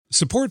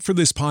Support for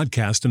this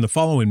podcast and the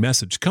following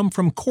message come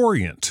from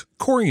Corient.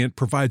 Corient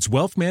provides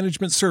wealth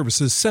management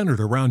services centered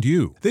around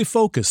you. They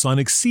focus on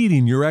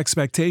exceeding your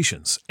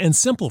expectations and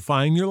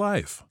simplifying your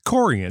life.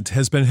 Corient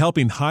has been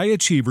helping high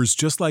achievers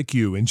just like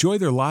you enjoy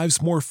their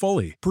lives more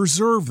fully,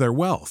 preserve their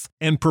wealth,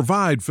 and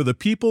provide for the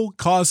people,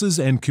 causes,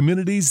 and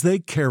communities they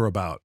care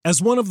about. As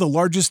one of the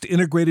largest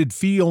integrated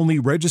fee-only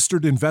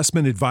registered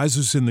investment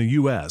advisors in the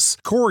U.S.,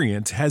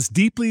 Corient has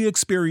deeply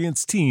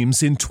experienced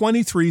teams in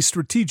 23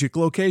 strategic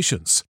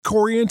locations.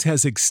 Corient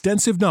has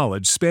extensive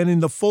knowledge spanning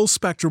the full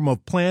spectrum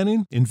of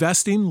planning,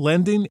 investing,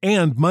 lending,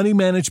 and money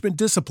management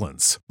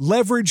disciplines.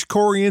 Leverage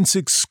Corient's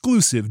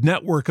exclusive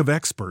network of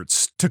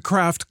experts to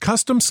craft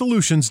custom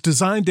solutions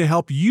designed to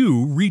help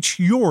you reach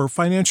your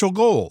financial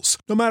goals,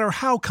 no matter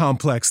how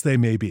complex they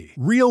may be.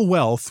 Real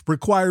wealth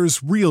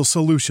requires real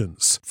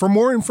solutions. For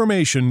more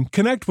information,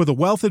 connect with a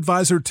wealth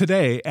advisor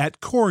today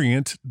at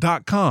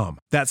Corient.com.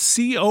 That's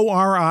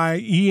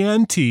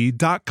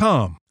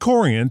Corient.com.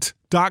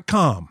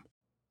 Corient.com.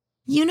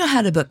 You know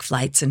how to book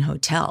flights and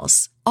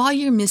hotels. All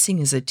you're missing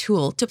is a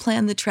tool to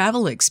plan the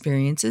travel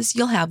experiences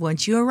you'll have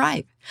once you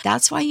arrive.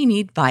 That's why you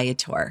need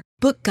Viator.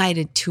 Book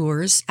guided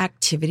tours,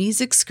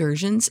 activities,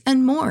 excursions,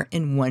 and more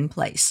in one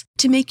place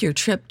to make your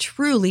trip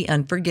truly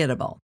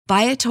unforgettable.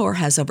 Viator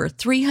has over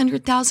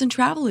 300,000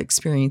 travel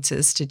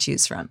experiences to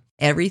choose from.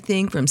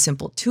 Everything from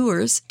simple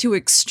tours to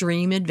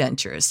extreme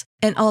adventures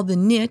and all the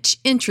niche,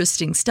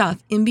 interesting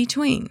stuff in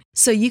between.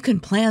 So you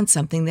can plan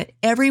something that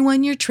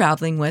everyone you're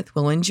traveling with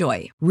will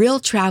enjoy. Real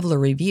traveler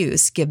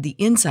reviews give the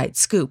inside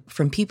scoop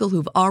from people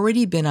who've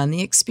already been on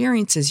the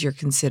experiences you're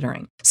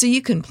considering. So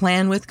you can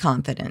plan with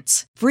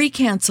confidence. Free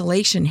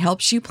cancellation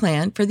helps you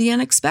plan for the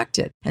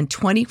unexpected. And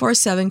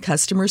 24/7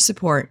 customer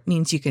support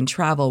means you can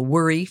travel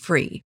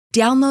worry-free.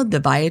 Download the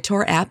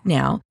Viator app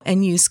now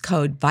and use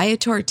code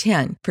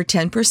Viator10 for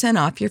 10%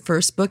 off your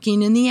first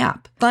booking in the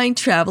app. Find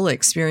travel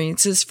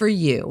experiences for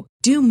you.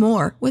 Do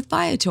more with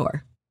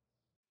Viator.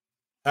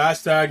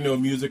 Hashtag no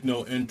music,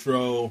 no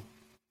intro.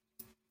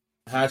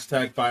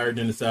 Hashtag fire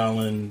Dennis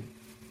Allen.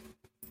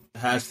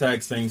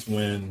 Hashtag Saints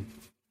win.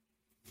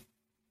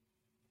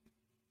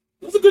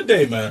 It was a good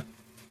day, man.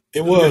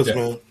 It was,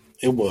 man.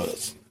 It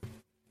was.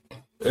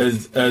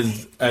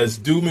 As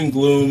doom and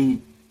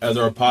gloom as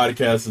our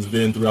podcast has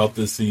been throughout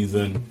this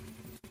season,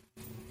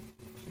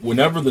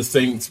 whenever the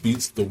Saints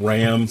beats the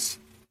Rams,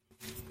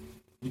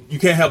 you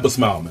can't help but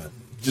smile, man.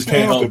 Just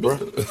can't help it, bro.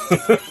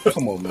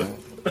 Come on, man.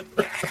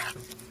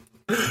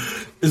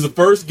 It's the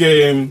first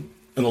game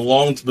in a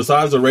long,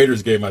 besides the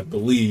Raiders game, I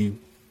believe,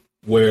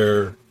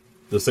 where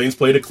the Saints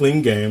played a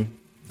clean game.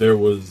 There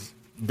was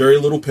very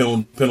little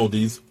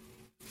penalties,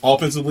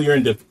 offensively or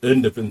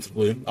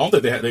defensively. I don't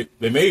think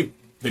they may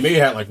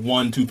have had like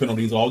 1-2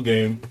 penalties all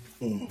game.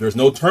 There's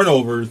no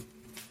turnovers.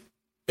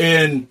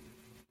 And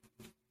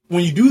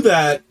when you do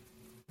that,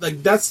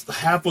 like, that's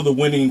half of the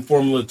winning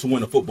formula to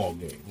win a football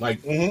game. Like,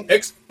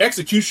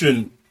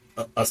 execution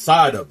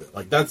aside of it,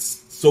 like,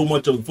 that's so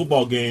much of the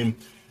football game.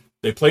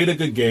 They played a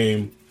good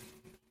game.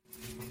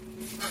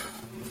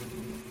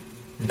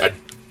 The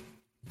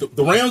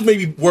Rams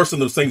may be worse than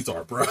the Saints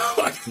are, bro.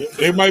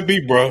 They might be,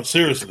 bro.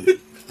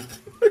 Seriously.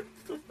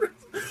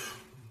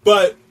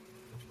 But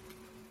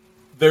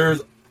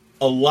there's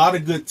a lot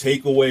of good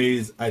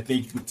takeaways I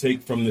think you could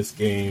take from this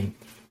game,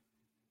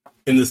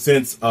 in the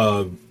sense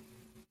of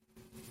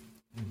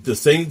the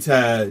Saints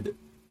had they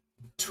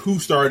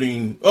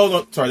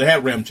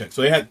had Ramczyk.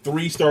 So they had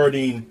 3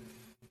 starting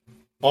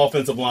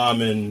offensive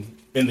linemen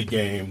in the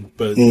game,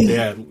 but they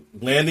had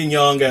Landon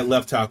Young at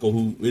left tackle,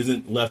 who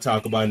isn't left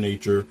tackle by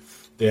nature.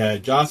 They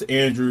had Josh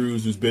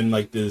Andrews, who's been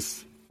like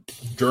this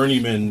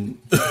journeyman,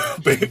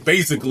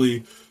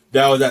 basically,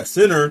 that was at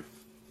center.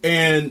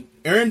 And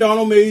Aaron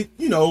Donald made,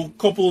 a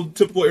couple of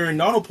typical Aaron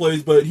Donald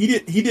plays, but he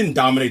didn't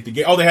dominate the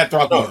game. Oh, they had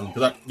Throckmorton.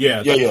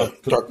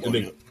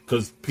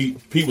 Because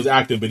Pete was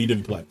active, but he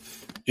didn't play.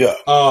 Yeah.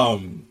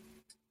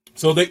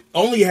 So they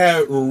only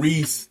had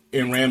Reese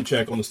and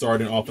Ramczyk on the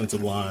starting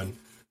offensive line,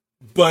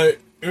 but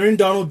Aaron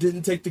Donald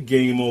didn't take the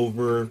game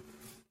over.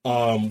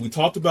 We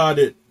talked about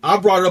it. I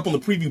brought it up on the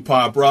preview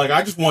pod, bro. Like,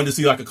 I just wanted to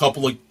see like a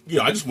couple of,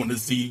 I just wanted to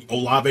see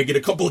Olave get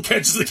a couple of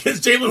catches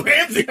against Jalen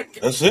Ramsey.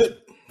 That's it.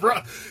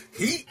 Bro,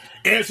 he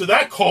answered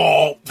that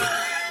call.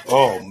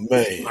 Oh,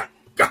 man. My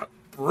God,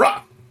 bro.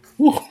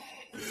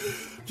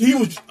 He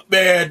was,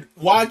 man,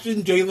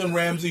 watching Jalen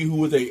Ramsey, who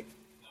was a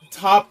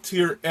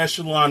top-tier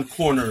echelon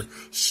corner,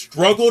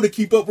 struggle to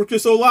keep up with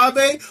Chris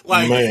Olave.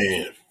 Like,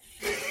 man,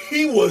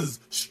 he was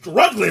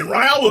struggling,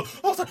 right? I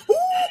was like, ooh.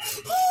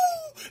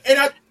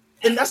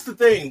 And that's the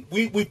thing.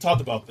 We've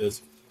talked about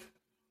this.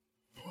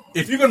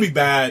 If you're going to be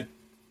bad,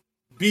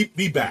 be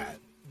bad.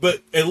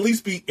 But at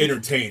least be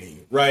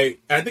entertaining, right?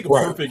 And I think a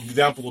perfect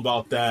example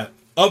of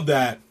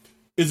that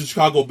is the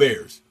Chicago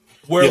Bears,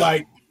 where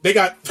like they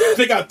got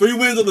 3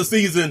 wins of the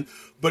season,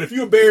 but if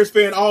you're a Bears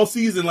fan all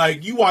season,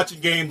 like, you watching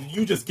games,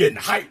 you just getting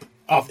hype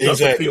off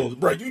the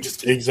field, bro. You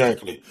just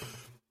exactly.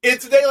 And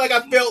today, like,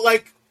 I felt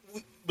like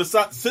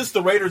since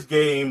the Raiders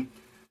game,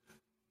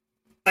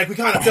 like we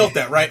kind of felt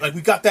that, right? Like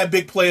we got that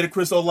big play to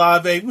Chris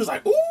Olave. We was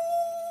like, ooh,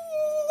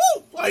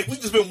 like we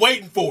just been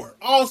waiting for it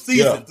all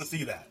season to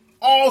see that.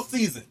 All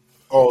season.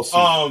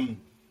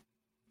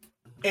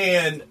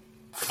 And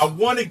I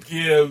want to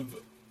give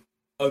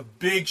a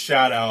big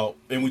shout out,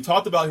 and we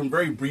talked about him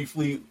very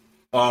briefly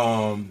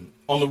on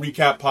the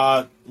recap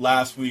pod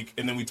last week,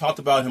 and then we talked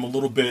about him a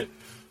little bit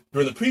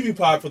during the preview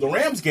pod for the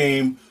Rams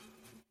game.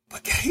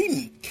 But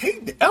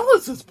Caden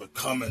Ellis is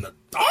becoming a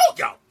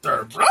dog out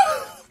there, bro.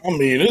 I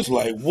mean, it's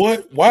like,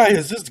 what? Why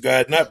has this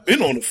guy not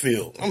been on the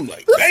field? I'm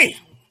like, damn.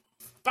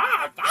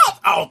 5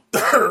 out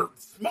there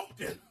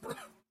smoking, bro.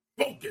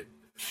 Smoking.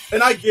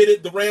 And I get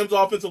it. The Rams'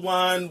 offensive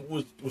line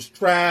was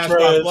trash.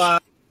 Blah, blah.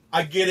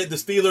 I get it. The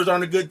Steelers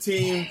aren't a good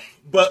team.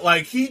 But,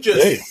 like, he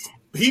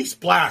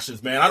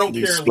splashes, man. I don't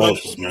care.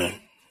 Splashes, man.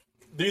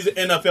 These are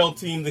NFL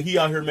teams, and he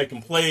out here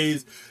making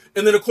plays.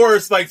 And then, of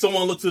course, like,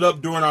 someone looks it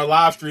up during our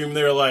live stream, and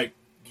they're like,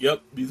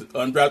 yep, he's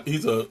undrafted.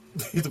 He's a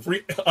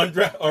free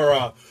undrafted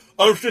or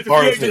unrestricted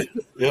free agent.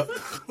 Yep.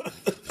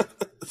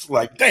 It's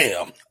like,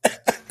 damn.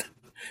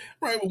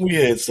 Right when we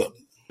had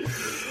something.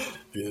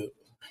 Yeah.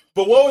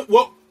 But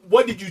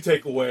what did you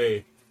take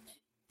away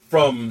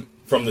from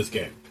this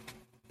game?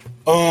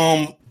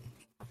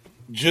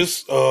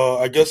 Just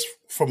I guess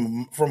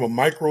from a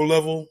micro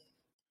level,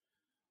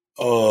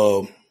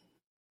 I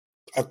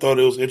thought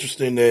it was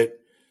interesting that,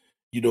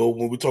 you know,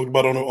 when we talked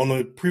about on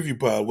the preview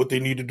pod what they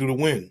need to do to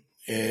win,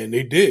 and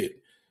they did.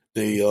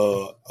 They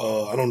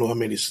I don't know how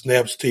many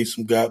snaps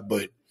Taysom got,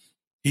 but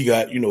he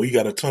got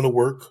a ton of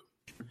work.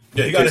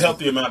 Yeah, he got a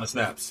healthy amount of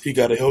snaps. He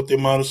got a healthy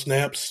amount of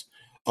snaps,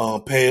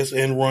 pass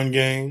and run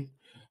game.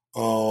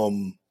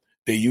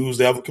 They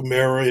used Alvin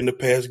Kamara in the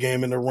pass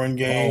game and the run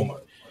game. Oh my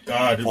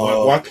God!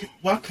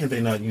 Why can't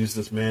they not use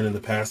this man in the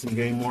passing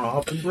game more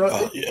often, bro?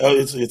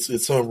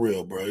 It's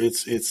unreal, bro.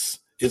 It's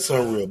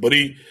unreal. But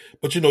he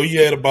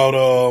had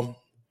about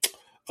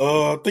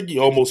I think he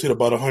almost hit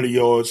about 100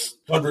 yards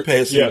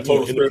passing. Yeah,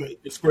 total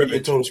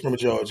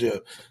scrimmage yards. Yeah.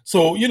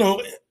 So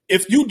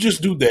if you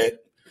just do that,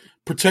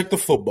 protect the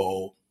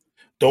football,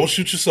 don't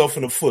shoot yourself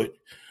in the foot,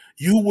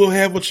 you will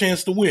have a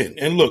chance to win.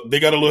 And look, they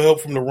got a little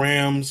help from the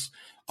Rams.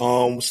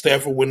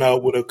 Stafford went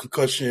out with a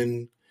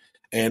concussion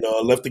and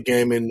left the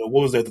game in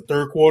what was that, the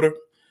third quarter?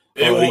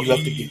 He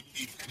left the game.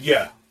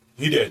 Yeah,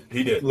 he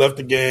did. Left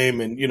the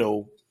game, and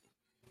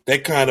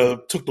that kind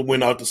of took the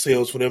wind out the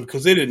sails for them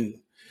because they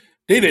didn't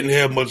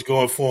have much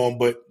going for them,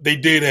 but they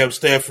did have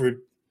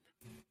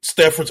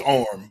Stafford's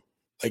arm.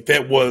 Like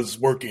that was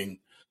working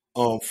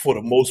for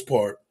the most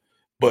part.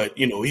 But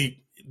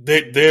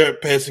their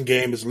passing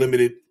game is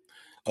limited.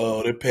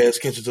 Their pass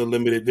catches are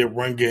limited. Their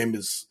run game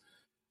is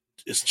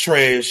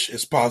trash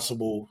as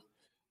possible.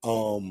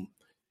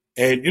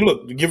 And you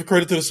look, give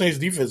credit to the Saints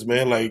defense,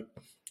 man. Like,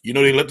 they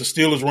let the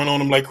Steelers run on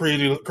them like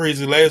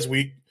crazy last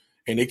week,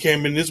 and they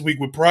came in this week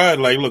with pride.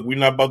 Like, look, we're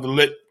not about to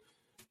let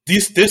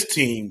this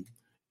team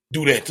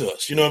do that to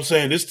us. You know what I'm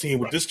saying? This team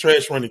with this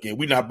trash running game,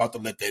 we're not about to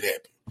let that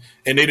happen.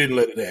 And they didn't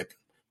let it happen.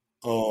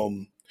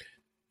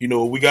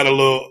 We got a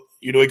little,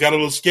 it got a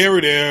little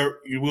scary there.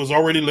 It was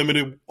already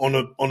limited on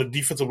the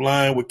defensive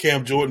line with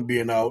Cam Jordan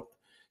being out.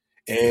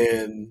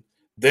 And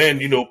then,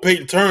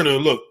 Peyton Turner,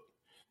 look,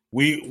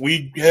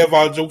 we have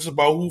our jokes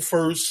about who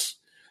first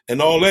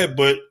and all that,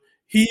 but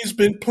he's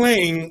been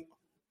playing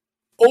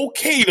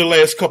okay the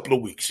last couple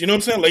of weeks. You know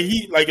what I'm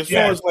saying? Like as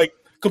far as like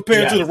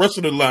compared to the rest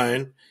of the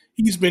line,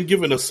 he's been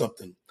giving us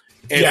something.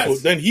 And so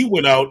then he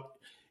went out.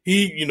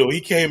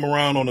 He came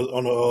around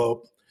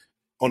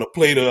on a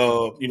play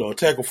to a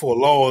tackle for a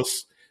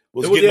loss.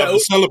 Was getting up to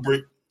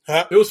celebrate.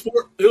 Huh? It was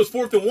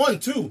 4th and 1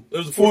 too. It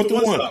was a 4th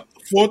and 1 stop.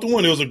 4th and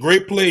 1. It was a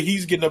great play.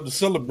 He's getting up to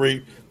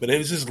celebrate, but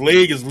as his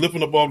leg is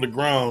lifting up off the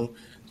ground,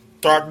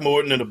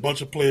 Throckmorton and a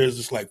bunch of players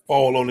just like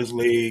fall on his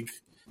leg,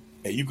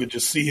 and you could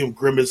just see him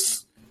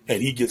grimace,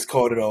 and he gets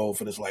carted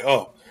off, and it's like,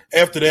 oh.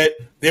 After that,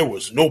 there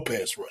was no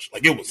pass rush.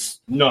 Like it was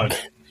none.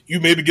 You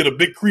maybe get a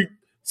big creep,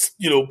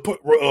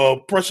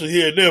 pressure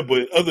here and there,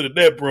 but other than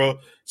that, bro,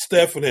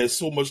 Stafford had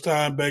so much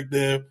time back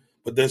there,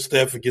 but then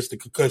Stafford gets the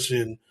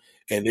concussion.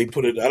 And they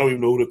put it, I don't even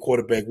know who the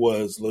quarterback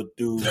was, little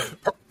dude.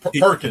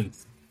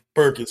 Perkins.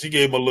 He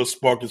gave him a little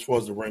spark as far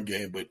as the run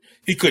game, but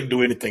he couldn't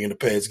do anything in the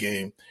pass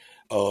game.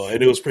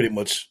 And it was pretty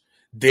much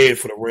dead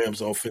for the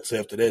Rams offense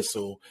after that.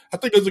 So I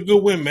think it's a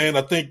good win, man.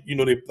 I think,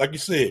 they, like you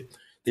said,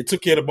 they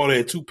took care of the ball. They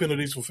had 2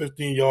 penalties for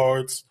 15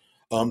 yards.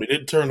 They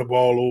didn't turn the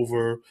ball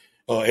over.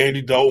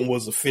 Andy Dalton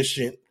was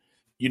efficient,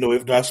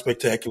 if not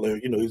spectacular.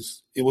 He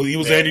was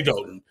Andy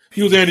Dalton.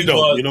 He was Andy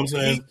Dalton, you know what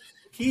I'm saying?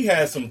 He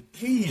had some –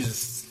 he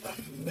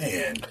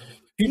had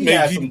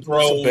some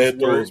throws. Some bad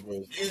throws,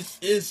 bro.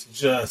 It's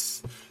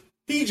just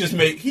 –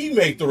 he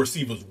made the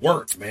receivers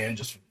work, man,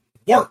 just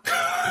work.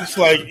 It's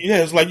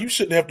like you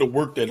shouldn't have to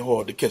work that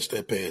hard to catch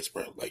that pass,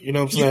 bro. Like, you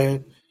know what I'm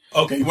saying?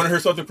 Okay, you want to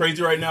hear something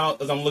crazy right now?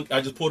 As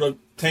I just pulled a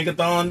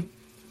Tankathon.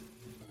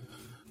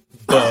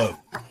 The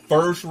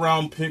first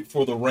round pick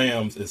for the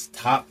Rams is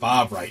top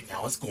 5 right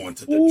now. It's going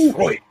to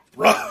Detroit,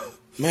 bro.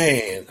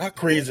 Man, how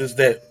crazy is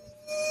that?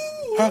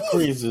 How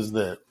crazy is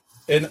that?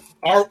 And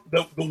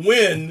the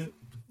win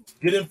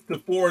get him to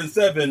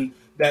 4-7.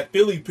 That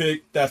Philly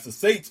pick, that's the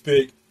Saints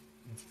pick,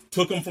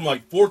 took him from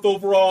like 4th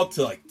overall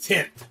to like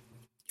 10th.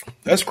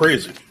 That's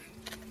crazy.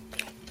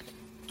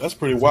 That's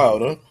pretty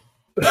wild, huh?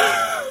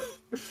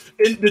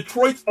 And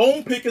Detroit's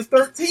own pick is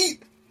 13th.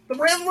 The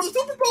Rams won the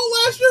Super Bowl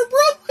last year, bro.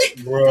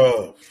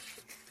 Like,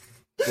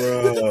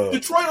 Bruh.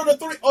 Detroit on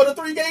a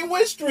 3-game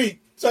win streak.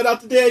 Shout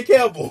out to Dan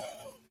Campbell,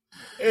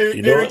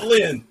 Eric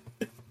Lynn.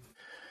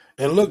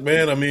 And look,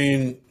 man, I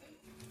mean,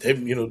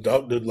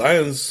 the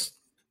Lions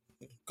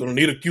gonna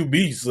need a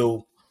QB,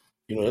 so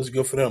that's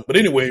good for them. But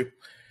anyway,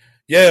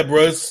 yeah,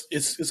 bro,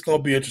 it's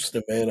gonna be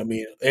interesting, man. I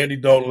mean, Andy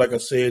Dalton, like I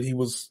said, he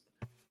was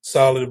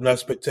solid, if not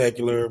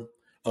spectacular.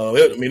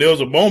 I mean, there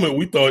was a moment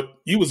we thought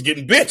he was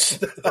getting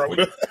benched.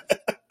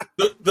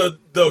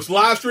 The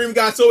live stream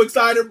got so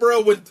excited,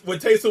 bro, when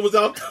Taysom was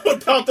out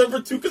there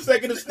for 2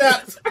 consecutive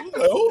snaps. I was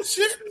like, oh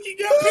shit, he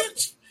got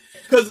benched.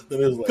 Because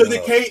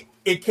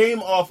it came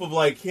off of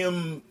like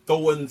him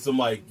throwing some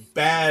like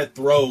bad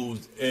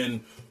throws,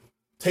 and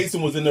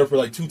Taysom was in there for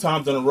like 2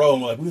 times in a row,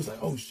 and we was like,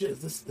 oh shit,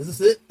 is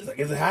this it?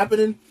 Is it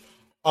happening?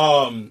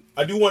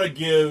 I do want to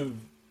give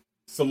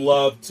some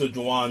love to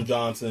Juwan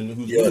Johnson,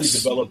 who's really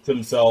developed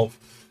himself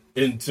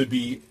into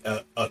be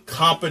a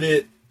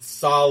competent,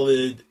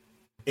 solid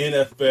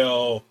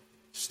NFL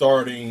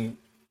starting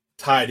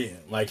tight end.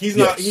 Like he's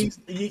not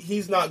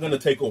going to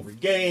take over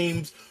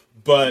games,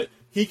 but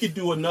he could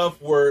do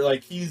enough where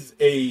like he's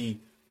a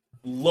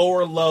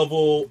lower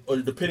level, or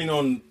depending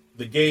on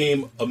the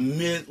game, a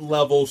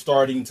mid-level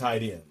starting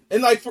tight end.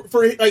 And like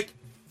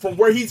from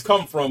where he's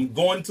come from,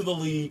 going to the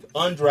league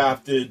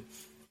undrafted,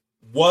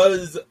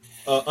 was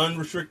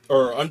unrestricted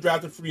or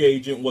undrafted free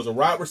agent, was a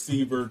wide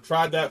receiver,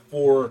 tried that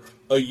for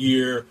a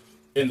year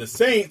in the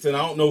Saints, and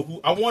I don't know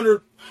who. I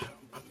wonder,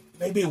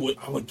 maybe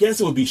I would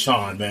guess it would be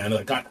Sean, man.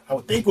 Like I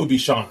would think it would be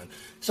Sean.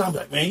 Sean be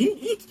like, man,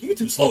 you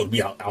too slow to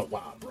be out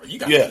loud, bro. You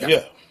gotta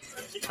get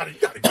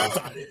tight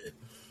end.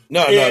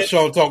 No,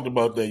 Sean talked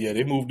about that. Yeah,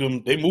 they moved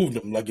him,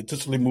 like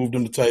intentionally moved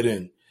him to tight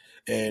end.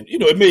 And,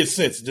 it made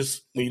sense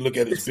just when you look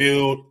at his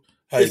build.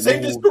 It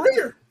saved his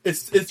career. It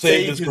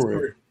saved his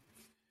career.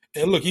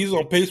 And look, he's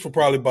on pace for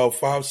probably about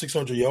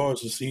 500-600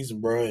 yards this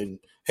season, bro, and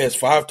has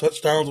 5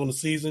 touchdowns on the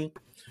season.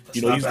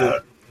 That's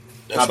not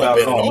bad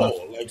at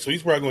all. Like, so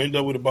he's probably going to end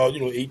up with about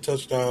 8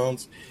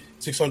 touchdowns,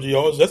 600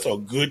 yards. That's a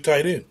good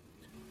tight end.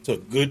 It's a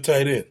good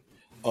tight end.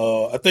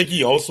 I think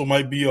he also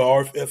might be a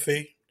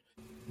RFA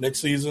next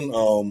season.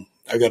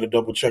 I got to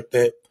double check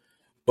that,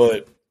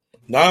 but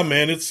nah,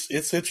 man, it's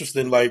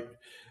interesting. Like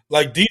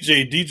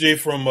DJ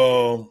from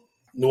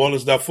New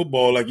Orleans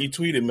Football, like he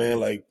tweeted, man,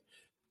 like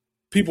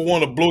people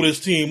want to blow this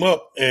team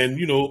up, and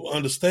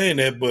understand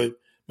that, but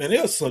man,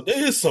 there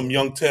is some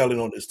young talent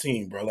on this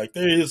team, bro. Like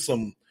there is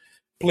some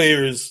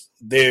players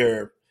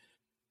there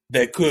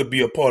that could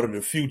be a part of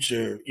the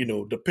future,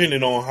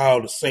 depending on how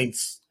the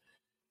Saints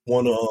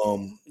want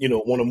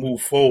to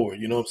move forward.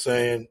 You know what I'm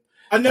saying?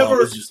 I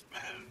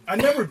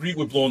never agreed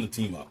with blowing the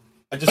team up.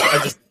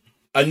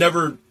 I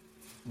never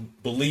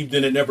believed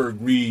in it, never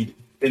agreed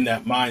in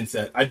that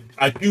mindset.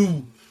 I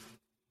do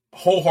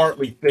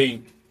wholeheartedly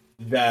think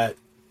that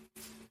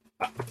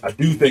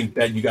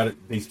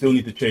they still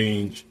need to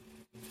change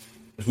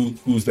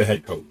who's the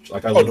head coach.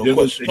 Like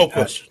no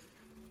question.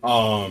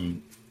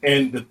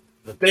 And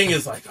the thing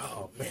is like,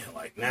 oh man,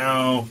 like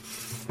now,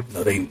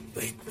 they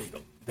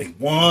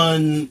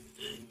won.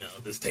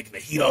 This taking the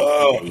heat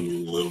off.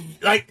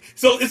 Like,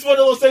 so it's one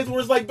of those things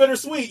where it's like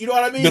bittersweet. You know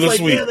what I mean?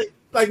 Bittersweet. It's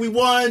like we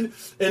won,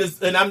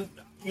 and I'm,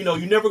 you're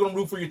never gonna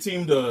root for your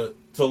team to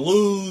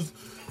lose.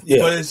 Yeah.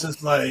 But it's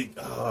just like,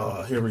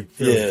 oh, here we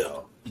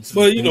go.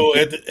 But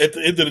at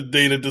the end of the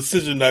day, the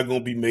decision not gonna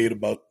be made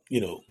about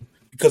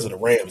because of the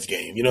Rams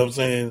game. You know what I'm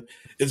saying?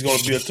 It's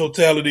gonna be a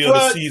totality of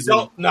the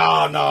season.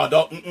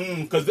 Don't.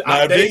 Because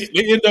they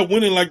end up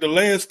winning like the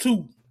last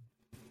 2.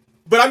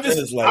 But I'm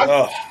just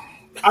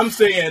I'm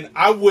saying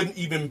I wouldn't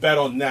even bet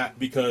on that,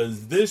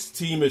 because this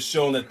team has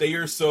shown that they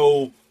are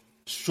so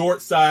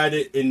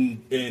short-sighted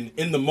in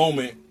the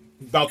moment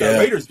about that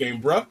Raiders game,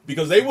 bro.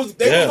 Because they was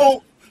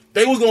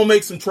gonna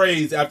make some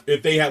trades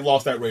if they had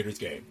lost that Raiders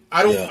game.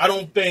 I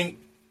don't think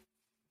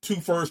 2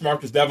 first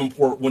Marcus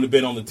Davenport wouldn't have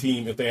been on the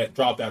team if they had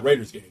dropped that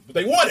Raiders game. But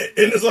they won it,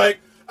 and it's like,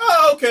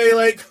 oh, okay,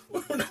 like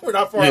we're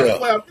not far out of the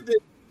playoffs.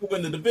 We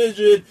win the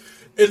division,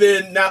 and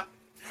then now.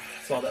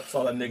 Saw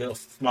that nigga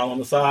smile on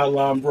the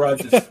sideline, bro.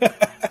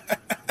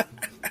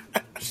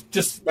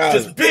 Just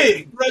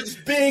big, bro.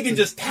 Just big and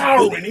just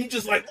towering. He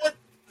just like, what?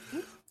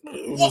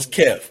 It was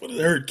calf. What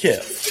hurt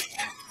calf?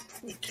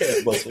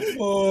 Calf muscle.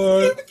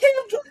 The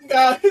Cam Jordan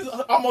guy,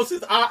 almost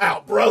his eye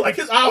out, bro. Like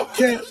his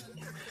eye.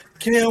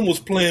 Cam was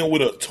playing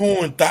with a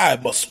torn thigh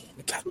muscle.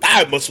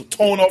 Thigh muscle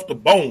torn off the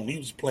bone. He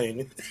was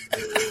playing.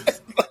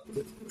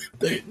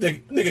 The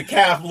nigga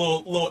calf a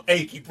little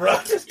achy, bro.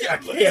 Achy,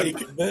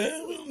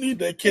 man. We don't need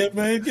that calf,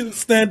 man. Get a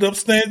stand-up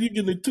stand. You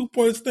get a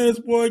 2-point stance,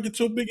 boy. Get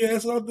your big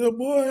ass out there,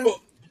 boy.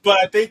 But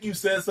I think you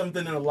said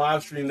something in a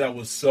live stream that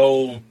was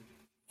so...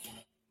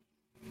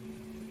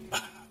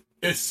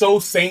 It's so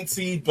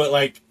Saintsy, but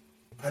like...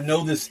 I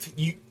know this.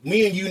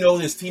 Me and you know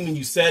this team, and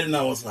you said, and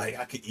I was like,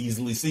 I could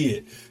easily see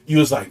it. You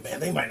was like, man,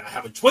 they might not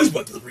have a choice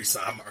but to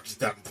resign Marcus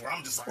Davenport.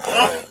 I'm just like,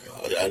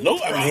 I know.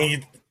 Bro. I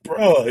mean,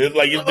 bro, it's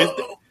like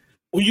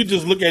when you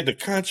just look at the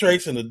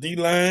contracts and the D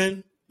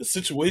line, the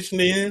situation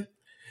they're in.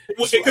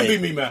 It could be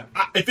me, man.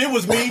 If it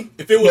was me,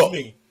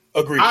 me,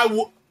 agree.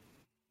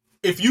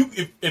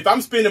 If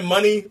I'm spending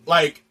money,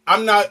 like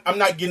I'm not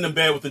getting in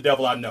bed with the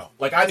devil. I know,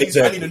 like I need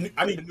a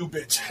new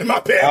bitch in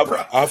my bed,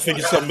 bro. I'll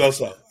figure something else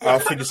out. I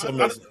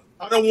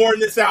don't warn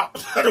this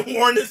out. I don't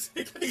warn this.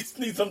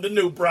 Need something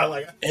new, bro.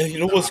 Like, and you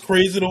know what's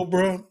crazy though,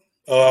 bro?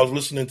 I was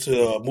listening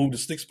to Move the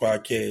Sticks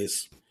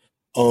podcast,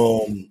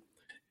 and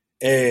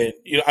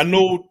I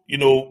know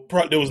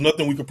there was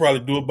nothing we could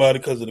probably do about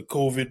it because of the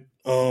COVID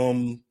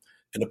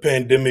and the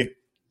pandemic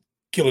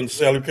killing the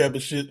salary cap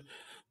and shit.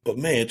 But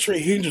man,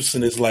 Trey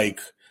Hendrickson is like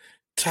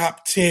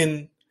top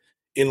 10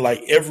 in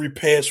like every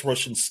pass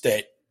rushing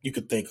stat you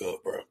could think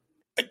of, bro.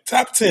 Like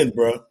top 10,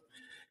 bro.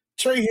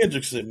 Trey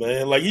Hendrickson,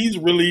 man, like he's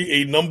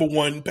really a number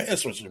one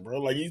pass rusher,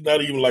 bro. Like he's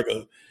not even like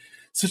a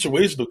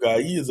situational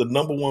guy. He is a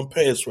number one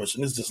pass rusher.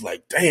 And it's just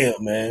like, damn,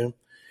 man.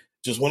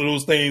 Just one of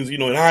those things, in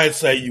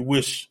hindsight, you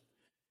wish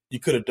you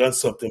could have done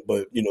something,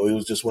 but it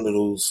was just one of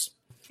those.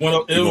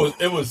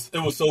 It was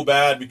so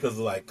bad because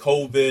of like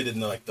COVID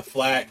and like the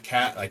flat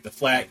cap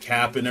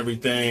and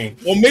everything.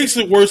 What makes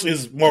it worse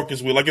is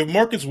Marcus Williams. Like if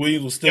Marcus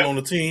Williams was still on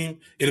the team,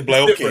 it'd be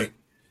like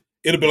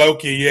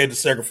okay, you had to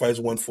sacrifice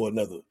one for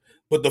another.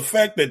 But the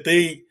fact that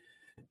they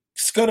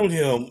scuttled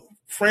him,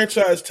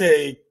 franchise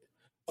tag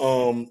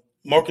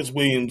Marcus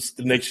Williams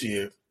the next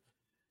year,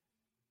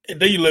 and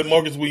then you let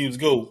Marcus Williams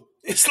go,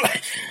 it's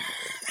like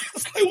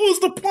what was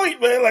the point,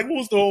 man? Like what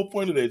was the whole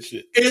point of that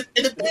shit? And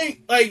the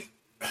thing, like.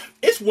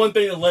 It's one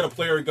thing to let a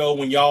player go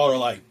when y'all are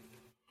like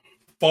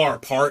far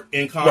apart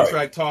in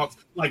contract talks.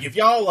 Like if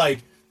y'all like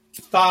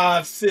 $5,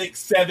 $6,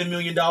 $7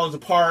 million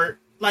apart,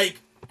 like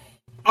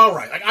all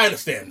right, like I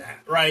understand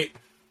that, right?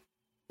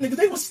 Nigga,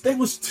 they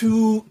was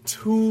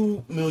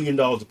 $2 million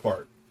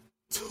apart.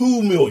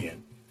 $2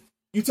 million.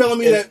 You telling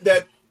me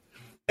that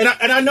and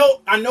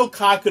I know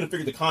Kai could have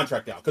figured the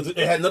contract out because it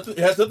has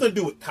nothing to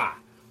do with Kai.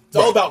 It's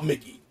all about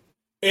Mickey.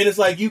 And it's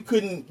like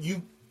and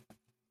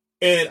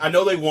I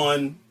know they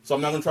won. So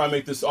I'm not going to try to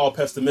make this all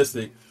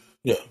pessimistic.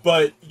 Yeah.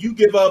 But you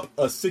give up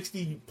a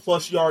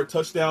 60-plus yard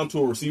touchdown to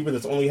a receiver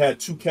that's only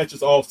had 2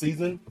 catches all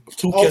season.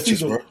 All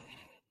season, bro.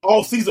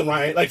 All season,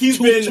 right? Like he's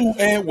been Tutu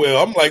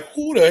Atwell. I'm like,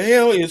 who the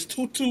hell is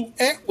Tutu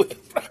Atwell?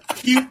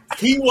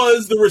 he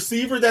was the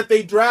receiver that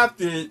they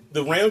drafted,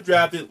 the Rams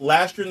drafted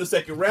last year in the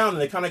second round,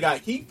 and they kind of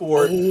got heat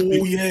for it.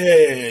 Oh,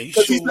 yeah. He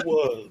sure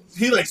was.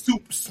 He's like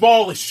super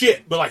small as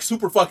shit, but like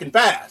super fucking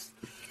fast.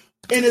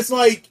 And it's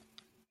like,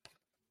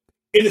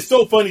 and it's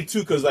so funny too,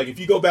 because like if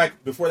you go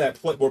back before that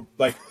play, or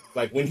like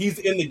when he's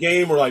in the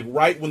game, or like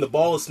right when the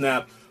ball is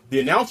snapped, the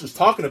announcer's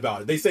talking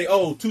about it. They say,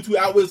 "Oh, Tutu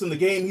Atwell's in the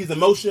game. He's in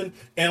motion."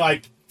 And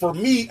like for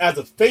me as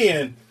a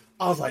fan,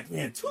 I was like,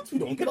 "Man, Tutu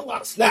don't get a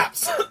lot of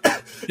snaps." Yeah.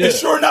 And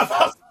sure enough,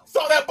 I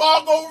saw that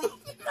ball go over.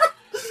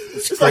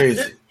 It's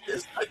crazy.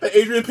 It's like the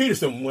Adrian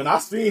Peterson when I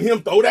seen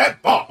him throw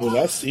that ball.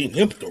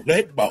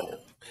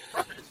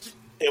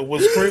 It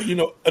was crazy.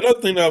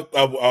 Another thing that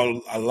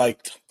I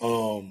liked.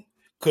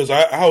 Because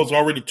I was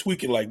already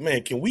tweaking, like,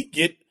 man, can we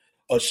get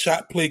a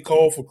shot play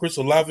call for Chris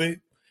Olave?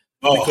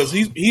 Because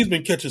he's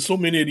been catching so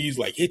many of these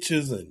like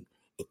hitches and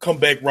the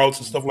comeback routes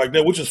and stuff like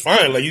that, which is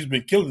fine. Like he's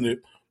been killing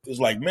it. It's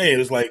like,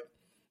 man, it's like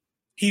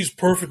he's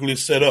perfectly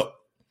set up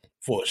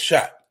for a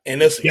shot,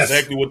 and that's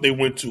exactly what they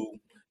went to.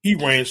 He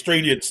ran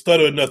straight at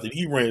stutter or nothing.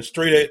 He ran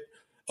straight at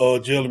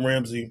Jalen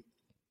Ramsey,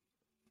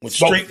 went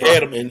straight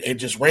at him and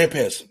just ran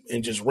past him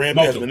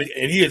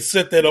and he had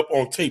set that up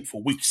on tape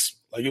for weeks,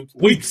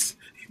 weeks.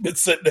 Been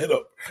setting that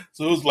up.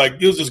 So it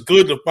was just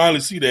good to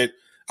finally see that.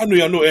 I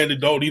know Andy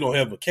Dalton, he don't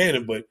have a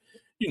cannon, but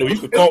you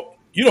could call,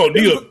 you don't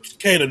need a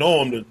cannon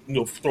arm to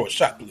throw a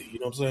shot play. You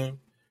know what I'm saying?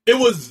 It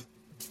was,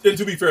 and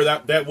to be fair,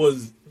 that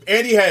was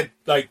Andy had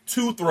like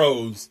 2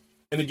 throws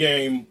in the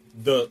game.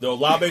 The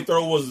Olave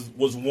throw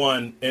was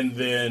one, and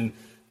then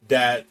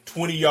that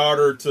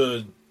 20-yarder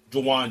to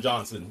Juwan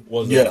Johnson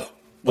was a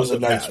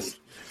nice one.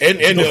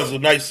 And there was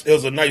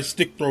a nice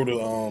stick throw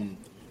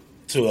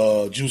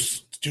to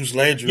Juice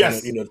Landry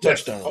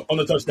touchdown. On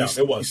the touchdown.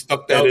 It was. He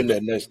stuck that in there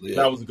nicely.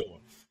 Yeah. That was a good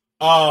one.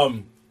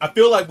 I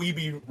feel like we'd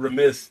be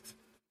remiss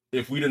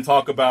if we didn't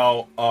talk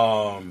about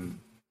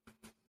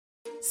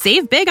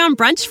Save big on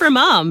brunch for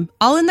mom,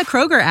 all in the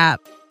Kroger app.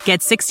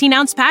 Get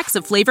 16-ounce packs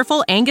of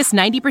flavorful Angus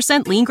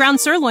 90% lean ground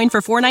sirloin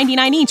for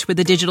 $4.99 each with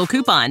a digital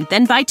coupon.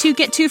 Then buy 2,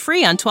 get 2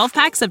 free on 12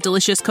 packs of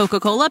delicious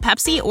Coca-Cola,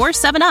 Pepsi, or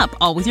 7-Up,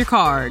 all with your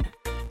card.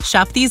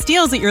 Shop these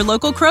deals at your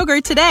local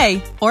Kroger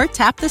today, or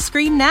tap the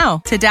screen now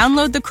to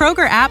download the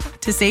Kroger app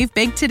to save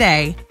big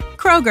today.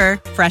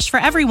 Kroger, fresh for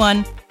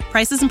everyone.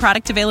 Prices and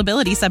product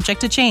availability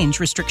subject to change.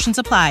 Restrictions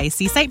apply.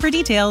 See site for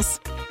details.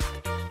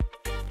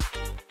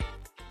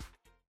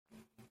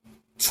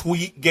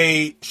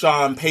 Tweetgate,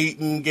 Sean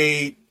Payton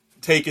gate,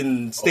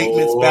 taking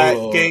statements back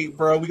gate,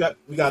 bro. We got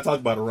to talk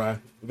about it,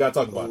 Ryan. We got to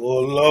talk about it. Oh,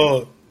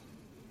 Lord.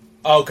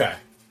 Okay.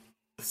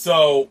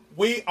 So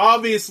we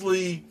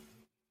obviously,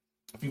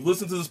 if you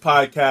listen to this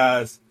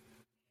podcast,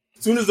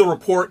 as soon as the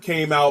report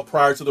came out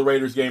prior to the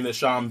Raiders game that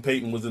Sean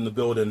Payton was in the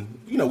building,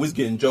 we was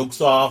getting jokes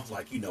off,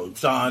 like,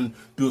 Sean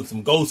doing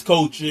some ghost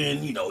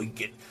coaching, he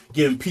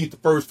giving Pete the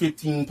first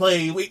 15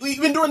 plays. We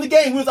even during the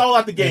game, we was all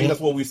at the game. Mm-hmm. That's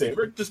what we say.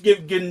 We're just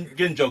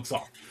getting jokes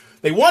off.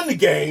 They won the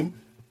game,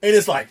 and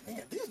it's like,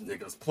 man, these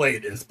niggas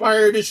played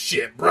inspired as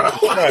shit, bro.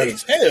 Right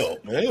as hell,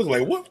 man. It was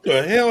like, what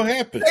the hell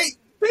happened?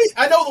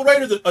 I know the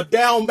Raiders are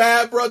down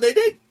bad, bro. They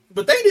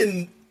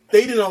didn't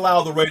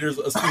allow the Raiders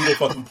a single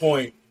fucking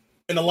point.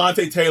 And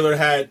Alontae Taylor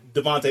had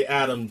Devontae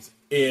Adams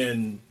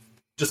in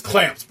just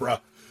clamps, bro.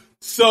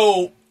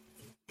 So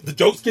the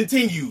jokes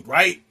continued,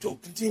 right?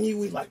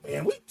 We like,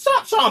 man,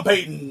 Sean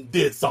Payton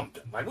did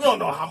something. Like, we don't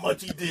know how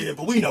much he did,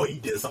 but we know he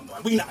did something.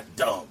 Like, we not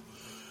dumb.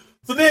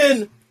 So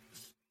then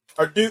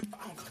our dude,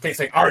 I can't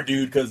say our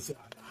dude because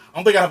I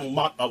don't think I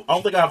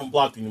have him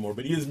blocked anymore,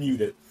 but he is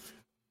muted.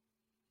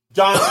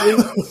 John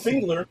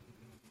Singler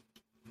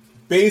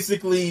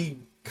basically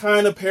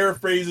kind of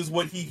paraphrases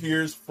what he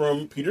hears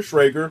from Peter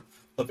Schrager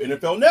of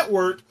NFL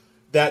Network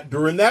that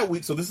during that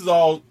week, so this is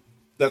all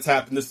that's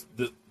happened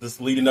this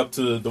leading up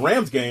to the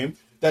Rams game,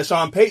 that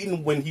Sean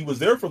Payton, when he was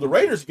there for the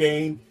Raiders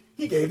game,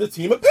 he gave the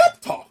team a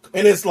pep talk.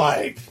 And it's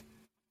like,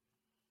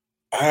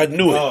 I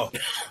knew it.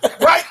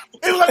 Right?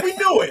 It was like we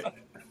knew it. And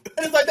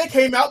it's like they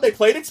came out, they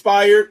played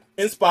inspired,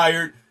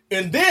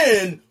 and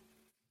then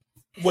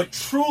what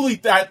truly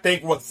I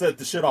think what set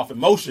the shit off in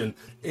motion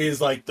is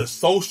like the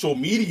social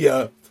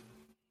media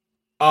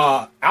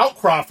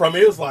outcry from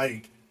it. It was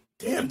like,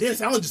 damn, Dennis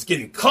Allen just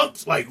getting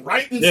cups like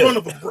right in front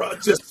of him, bro.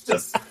 Just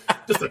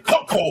a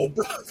cup hold,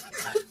 bro.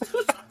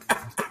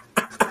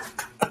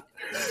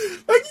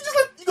 Like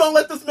you gonna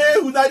let this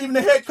man who's not even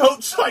the head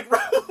coach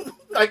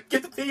like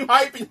get the team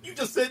hype, and you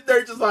just sitting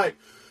there just like,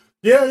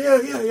 yeah.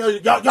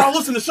 Y'all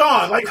listen to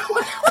Sean. Like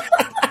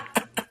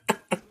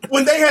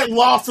when they had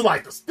lost to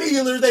like the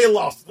Steelers, they had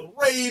lost to the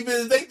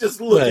Ravens, they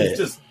just looked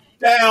just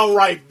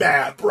downright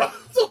bad, bro.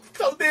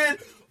 So then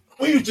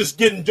we were just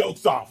getting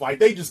jokes off. Like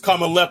they just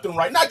coming left and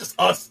right. Not just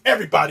us,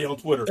 everybody on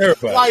Twitter.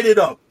 Everybody. Light it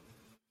up.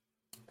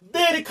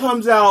 Then it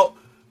comes out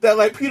that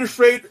like Peter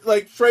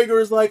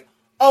Schrager is like,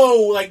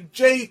 oh, like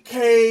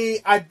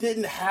JK, I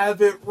didn't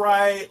have it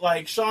right.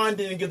 Like Sean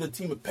didn't give the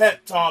team a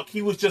pep talk.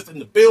 He was just in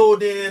the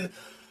building.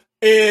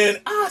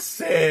 And I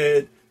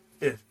said,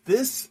 if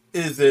this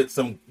isn't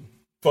some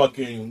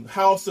fucking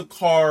House of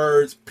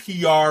Cards,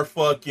 PR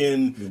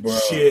fucking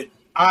shit,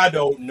 I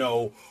don't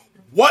know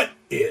what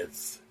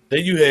is.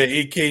 Then you had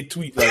AK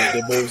tweet like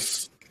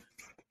the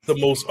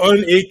most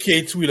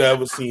un-AK tweet I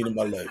ever seen in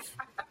my life.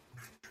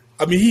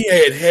 I mean, he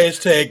had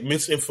hashtag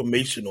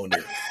misinformation on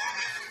there.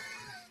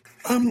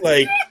 I'm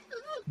like,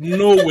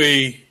 no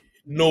way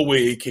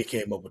AK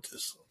came up with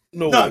this.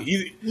 No way.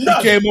 He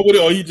came up with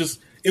it, or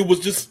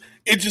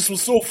it just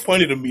was so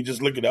funny to me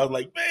just looking at it. I was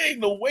like, man, ain't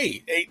no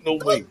way,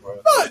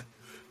 bro.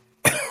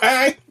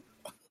 I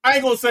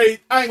ain't gonna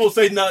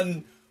say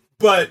nothing,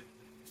 but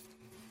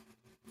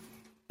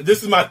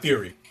this is my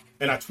theory.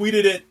 And I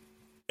tweeted it,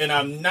 and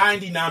I'm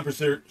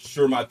 99%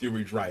 sure my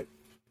theory's right.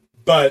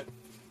 But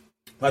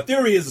my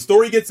theory is the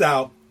story gets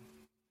out,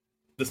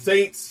 the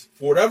Saints,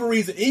 for whatever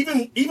reason,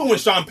 even when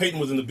Sean Payton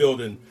was in the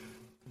building,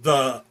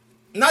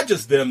 not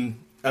just them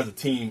as a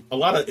team, a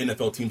lot of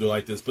NFL teams are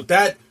like this, but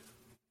that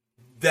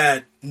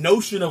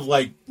notion of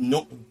like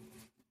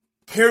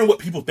caring what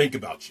people think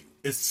about you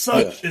is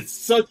such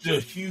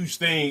a huge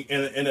thing,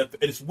 and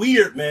it's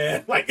weird,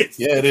 man. Like it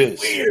is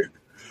weird.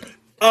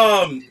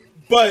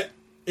 But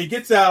it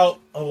gets out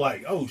of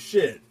like, oh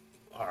shit,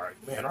 all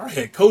right, man, our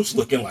head coach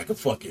looking like a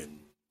fucking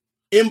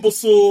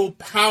imbecile,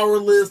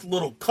 powerless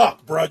little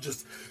cuck, bro.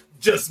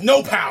 Just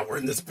no power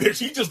in this bitch.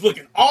 He's just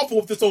looking awful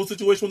with this whole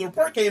situation when the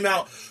report came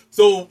out.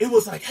 So it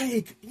was like,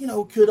 hey,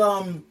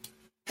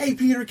 hey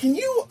Peter, can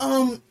you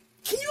like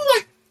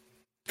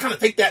kind of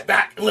take that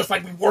back and let's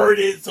like reword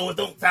it so it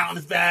don't sound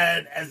as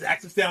bad as it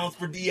actually sounds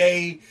for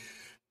DA.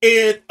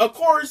 And of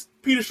course,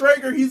 Peter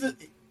Schrager,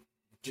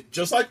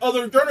 just like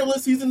other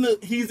journalists, he's in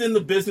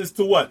the business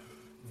to what?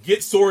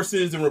 Get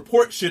sources and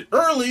report shit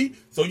early.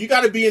 So you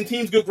got to be in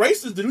teams' good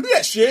graces to do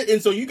that shit,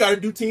 and so you got to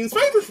do teams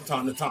favors from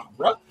time to time,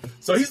 bro.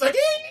 So he's like,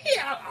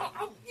 yeah.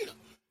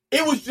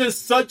 It was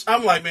just such.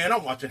 I'm like, man,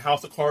 I'm watching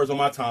House of Cards on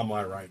my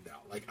timeline right now.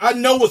 Like, I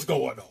know what's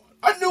going on.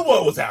 I knew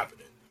what was happening.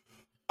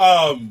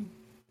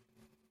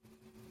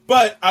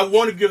 But I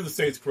want to give the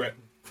Saints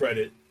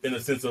credit in the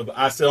sense of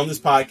I said on this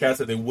podcast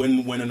that they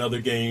wouldn't win another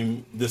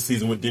game this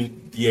season with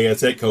DA as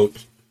head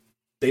coach.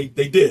 They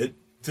did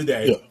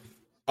today.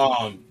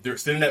 Yeah. They're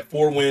sitting at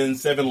 4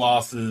 wins, 7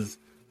 losses.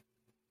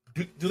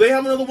 Do they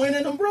have another win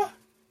in them, bro?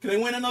 Can they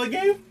win another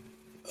game?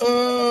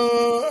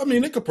 I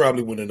mean, they could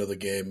probably win another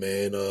game,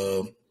 man.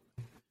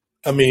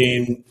 I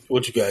mean,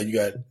 what you got? You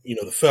got,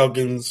 the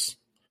Falcons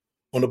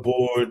on the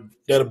board.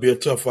 That'll be a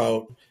tough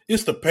out.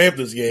 It's the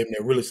Panthers game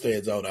that really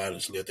stands out,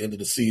 honestly, at the end of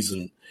the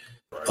season.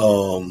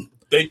 Right.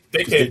 They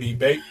can't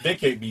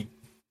be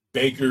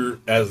Baker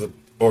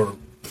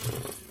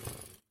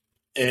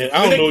and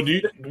I don't know,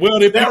 dude. Well,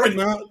 they probably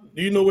not.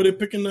 Do you know where they're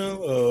picking now?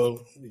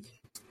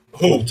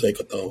 Who? Take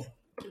it though.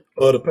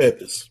 The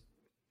Panthers.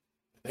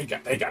 They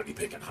got to be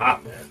picking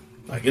hot, man.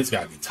 Like it's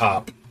got to be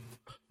top.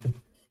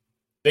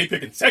 They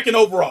picking second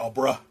overall,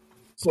 bruh.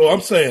 So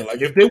I'm saying,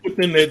 like, if they're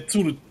within that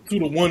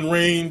 2-1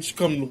 range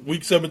come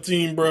week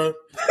 17, bruh,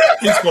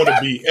 it's going to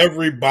be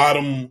every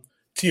bottom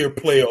tier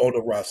player on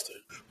the roster.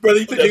 Bro,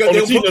 you think on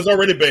the team that's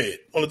already bad.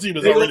 On the team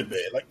that's already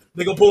bad. Like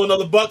they gonna pull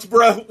another Bucks,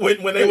 bruh,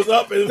 when they was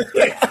up. And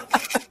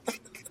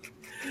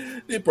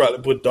they probably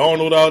put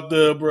Darnold out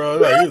there, bro.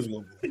 Like,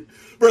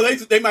 bro,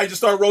 they might just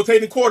start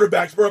rotating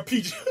quarterbacks, bro.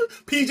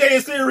 PJ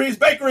is series,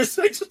 Baker is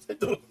six. They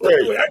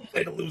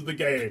to lose the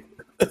game.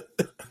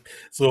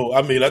 So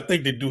I mean, I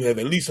think they do have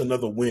at least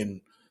another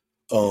win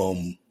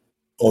on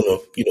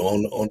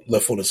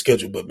left on the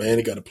schedule. But man,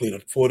 they got to play the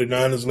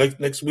 49ers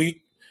next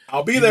week.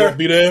 I'll be there.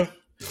 Be there.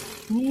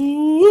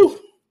 Ooh,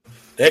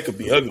 that could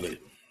be ugly.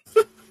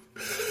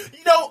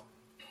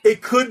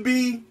 It could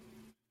be,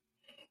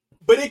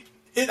 but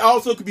it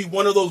also could be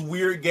one of those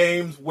weird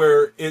games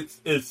where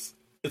it's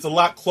a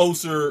lot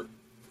closer.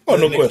 Oh,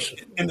 no question.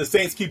 And the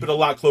Saints keep it a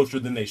lot closer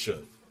than they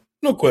should.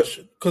 No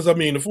question. Because, I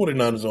mean, the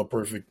 49ers are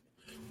perfect.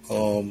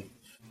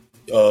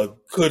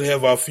 Could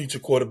have our future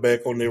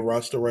quarterback on their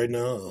roster right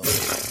now.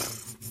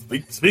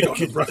 Speak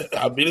on it, bro.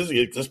 I mean,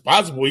 it's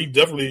possible. He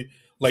definitely,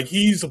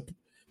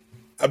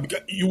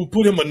 you would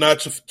put him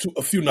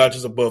a few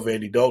notches above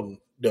Andy Dalton,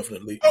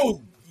 definitely.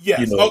 Oh,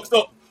 yes.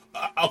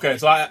 Okay,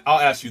 so I'll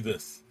ask you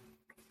this.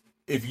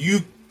 If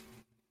you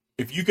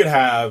could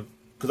have,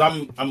 because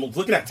I'm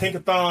looking at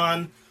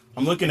Tankathon,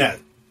 I'm looking at,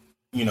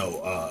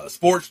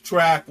 Sports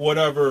Track,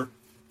 whatever.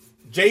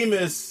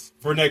 Jameis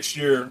for next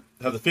year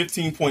has a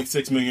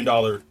 $15.6 million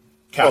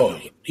cap. Oh,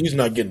 he's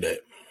not getting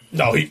that.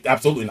 No, he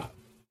absolutely not.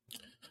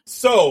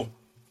 So,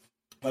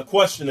 my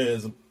question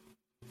is,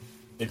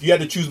 if you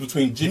had to choose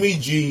between Jimmy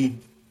G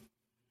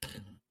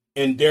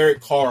and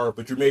Derek Carr,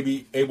 but you're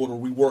maybe able to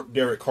rework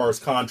Derek Carr's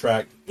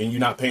contract and you're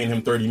not paying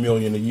him $30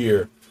 million a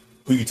year,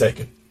 who you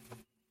taking?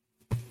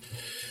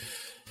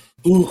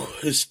 Ooh,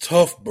 it's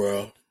tough,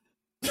 bro.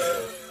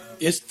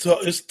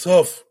 It's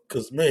tough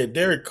because, man,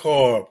 Derek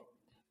Carr,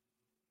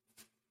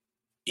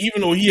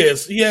 even though he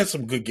has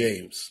some good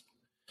games,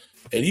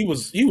 and he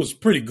was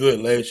pretty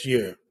good last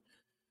year.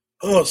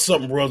 Oh,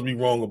 something rubs me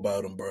wrong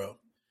about him, bro.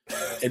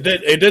 And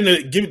then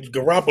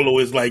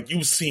Garoppolo is like,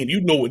 you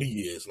know what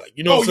he is. Like,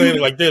 you know what I'm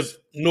saying? Like, there's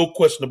no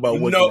question about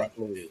what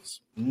Garoppolo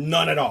is.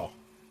 None at all.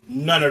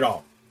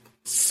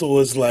 So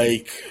it's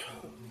like,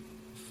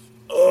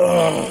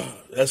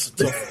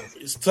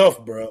 it's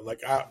tough, bro.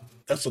 Like,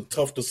 that's a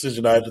tough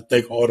decision I had to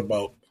think hard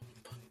about.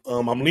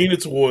 I'm leaning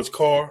towards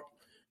Carr.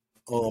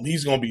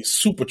 He's going to be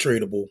super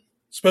tradable,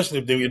 especially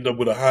if they end up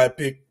with a high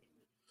pick.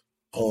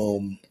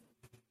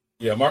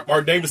 Yeah,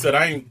 Mark Davis said,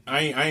 I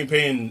ain't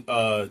paying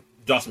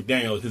Josh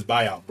McDaniels his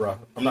buyout, bro.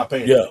 I'm not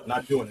paying. Yeah,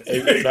 not doing it.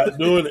 Hey, not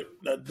doing it.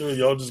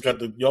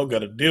 Y'all got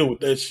to deal with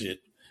that shit.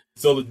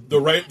 So the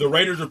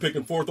Raiders are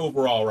picking 4th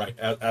overall right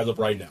as of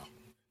right now.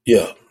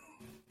 Yeah,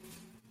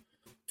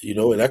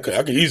 and I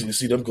could easily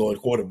see them going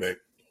quarterback.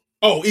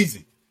 Oh,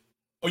 easy.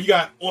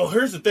 Oh,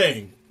 here's the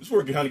thing. This is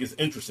where it kind of gets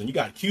interesting. You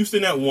got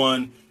Houston at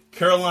 1,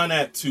 Carolina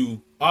at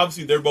 2.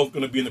 Obviously, they're both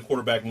going to be in the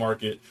quarterback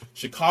market.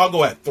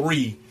 Chicago at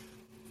 3.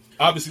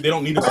 Obviously, they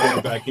don't need a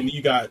quarterback. And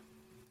you got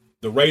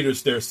the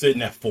Raiders there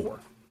sitting at 4.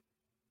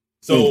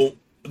 So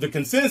the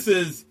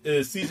consensus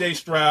is C.J.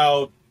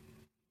 Stroud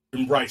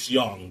and Bryce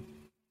Young.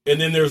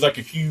 And then there's like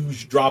a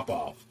huge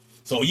drop-off.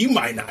 So you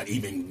might not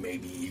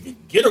even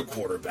get a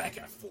quarterback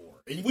at 4.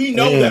 And we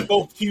know that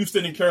both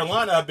Houston and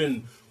Carolina have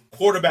been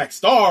quarterback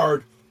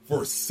starved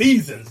for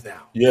seasons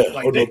now. Yeah,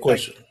 no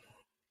question.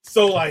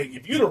 So,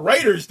 if you're the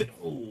Raiders,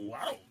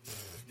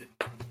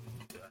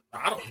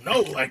 I don't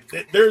know.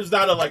 There's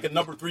not a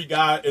number 3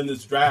 guy in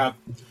this draft.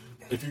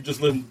 If you're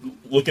just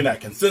looking at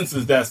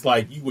consensus, that's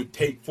you would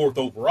take 4th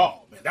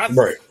overall. Man,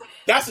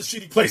 that's a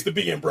shitty place to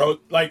be in, bro.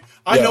 I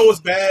know it's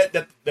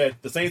bad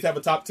that the Saints have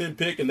a top 10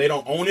 pick and they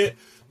don't own it,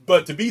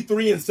 but to be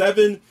 3 and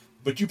 7,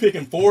 but you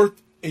picking 4th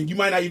and you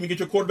might not even get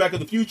your quarterback of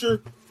the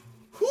future.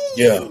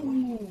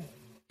 Whew.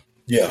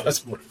 Yeah, that's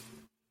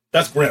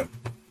grim.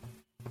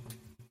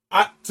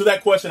 To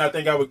that question, I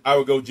think I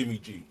would go Jimmy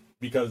G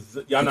because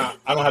I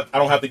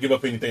don't have to give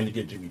up anything to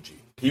get Jimmy G.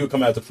 He would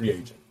come out as a free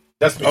agent.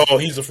 That's me. Oh,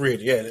 he's a free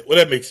agent. Yeah, well,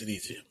 that makes it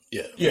easier.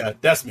 Yeah,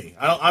 that's me.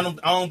 I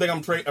don't think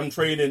I'm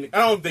trading. I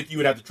don't think you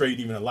would have to trade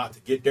even a lot to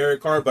get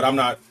Derek Carr, but I'm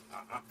not.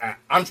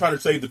 I'm trying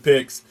to save the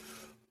picks,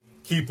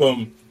 keep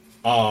them,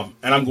 and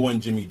I'm going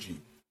Jimmy G.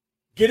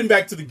 Getting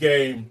back to the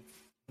game,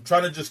 I'm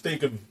trying to just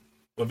think of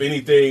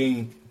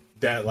anything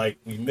that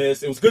we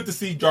missed. It was good to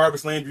see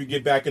Jarvis Landry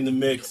get back in the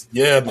mix.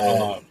 Yeah,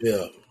 man.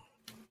 Yeah.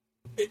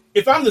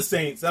 If I'm the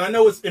Saints, and I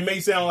know it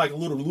may sound like a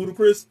little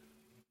ludicrous,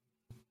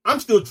 I'm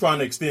still trying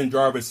to extend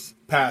Jarvis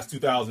past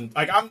 2000.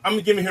 I'm trying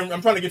to give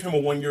him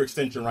a 1-year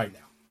extension right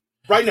now.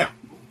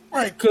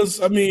 Right, because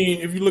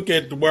if you look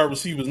at the wide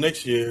receivers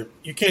next year,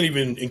 you can't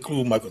even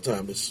include Michael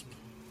Thomas.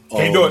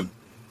 Can't do it.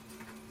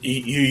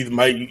 He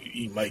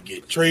might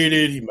get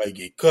traded. He might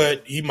get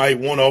cut. He might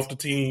want off the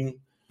team.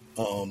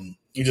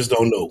 You just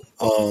don't know.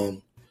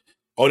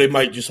 Or they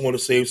might just want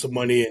to save some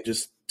money and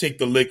just take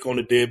the lick on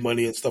the dead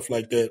money and stuff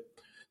like that.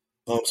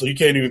 So you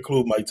can't even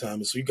include Mike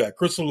Thomas. So you got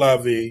Chris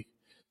Olave,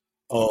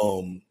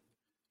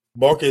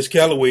 Marquez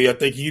Callaway. I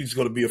think he's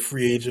going to be a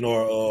free agent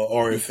or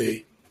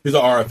RFA. He's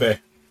an RFA.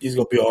 He's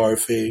going to be an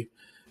RFA.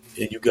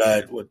 And you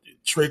got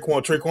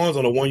Traquan. Traquan's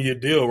on a 1-year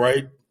deal,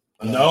 right?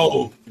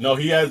 No,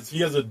 his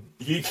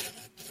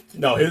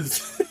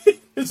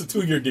it's a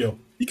 2-year deal.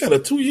 He got a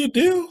 2-year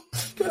deal?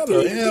 What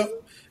the hell?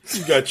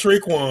 You got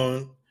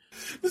Traquan.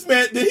 This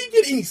man, did he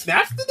get any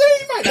snaps today?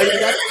 He might not even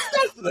got any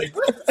snaps today,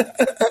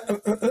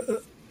 bro.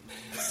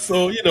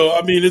 So,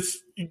 I mean,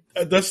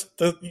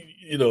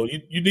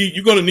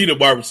 you're going to need a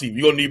wide receiver.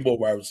 You're going to need more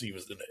wide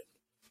receivers than that.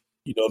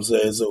 You know what I'm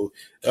saying? So,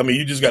 I mean,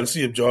 you just got to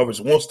see if Jarvis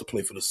wants to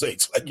play for the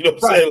Saints. Like, you know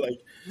what I'm saying? Like,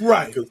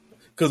 right.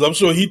 Because I'm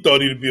sure he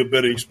thought it'd be a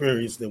better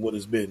experience than what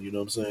it's been. You know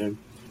what I'm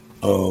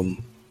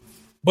saying?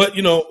 But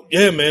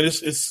yeah, man,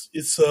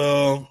 it's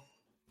going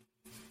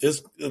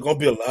to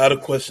be a lot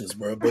of questions,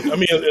 bro. But I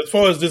mean, as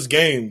far as this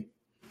game,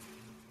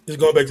 just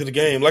going back to the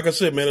game, like I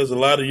said, man, there's a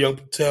lot of young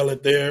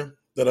talent there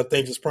that I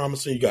think is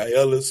promising. You got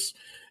Ellis,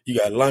 you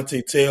got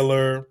Lante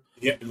Taylor.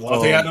 Yeah,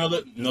 Lante had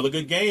another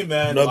good game,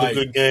 man.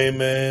 Good game,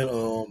 man.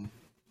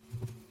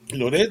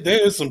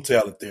 There is some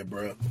talent there,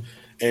 bro.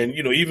 And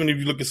even if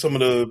you look at some of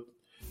the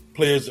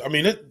players, I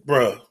mean,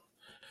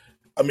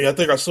 I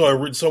think I saw it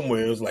written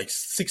somewhere. It was like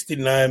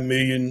 $69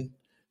 million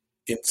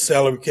in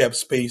salary cap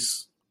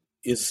space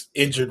is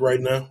injured right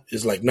now.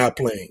 Is like not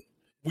playing.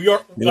 We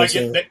are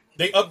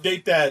they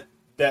update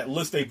that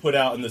list they put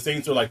out, and the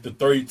Saints are like the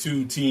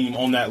 32 team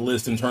on that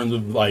list in terms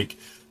of like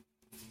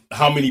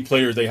how many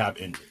players they have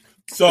injured.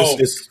 So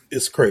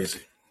it's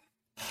crazy.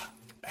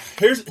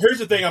 Here's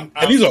the thing. And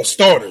these are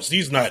starters.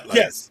 These not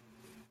like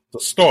the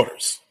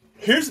starters.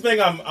 Here's the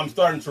thing. I'm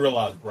starting to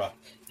realize, bro.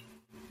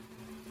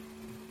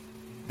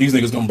 These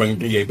niggas gonna bring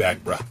DA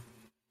back, bro.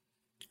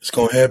 It's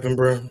gonna happen,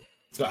 bro.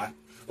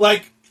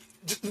 Like,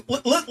 just,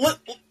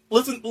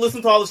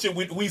 listen to all the shit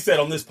we said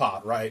on this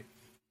pod, right?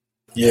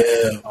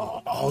 Yeah.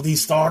 All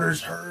these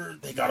starters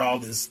hurt. They got all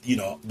this,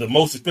 the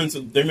most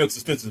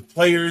expensive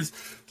players.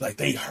 Like,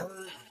 they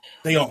hurt.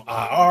 They on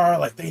IR.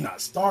 Like, they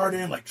not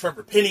starting. Like,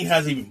 Trevor Penning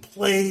hasn't even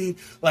played.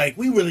 Like,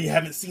 we really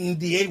haven't seen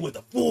DA with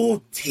a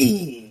full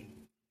team.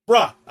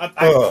 Bruh,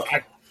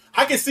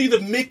 I can see the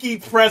Mickey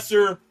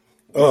presser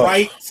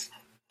right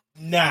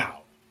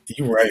now.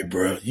 You right,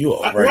 bro. You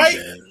are right,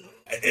 man.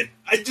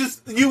 I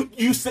just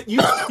you said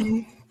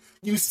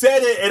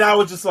it, and I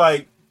was just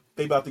like,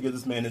 they about to get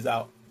this man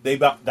out. They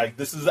about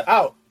this is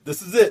out.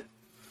 This is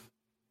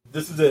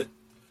it.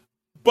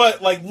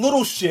 But like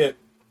little shit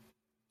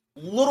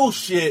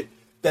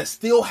that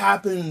still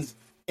happens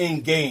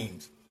in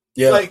games.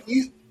 Yeah, like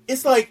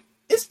it's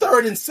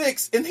 3rd and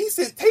 6, and he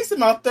said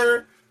Taysom out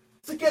there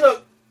to get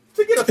a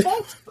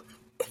false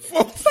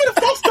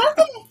start.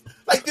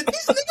 Like, did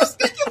these niggas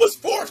think it was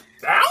 4th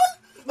down?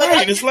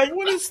 Like, it's like,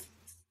 what is?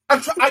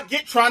 I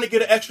get trying to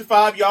get an extra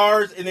 5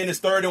 yards, and then it's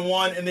 3rd and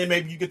 1, and then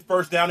maybe you get the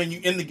first down and you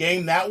end the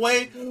game that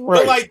way. Right.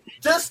 But like,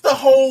 just the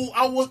whole,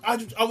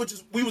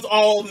 we was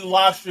all in the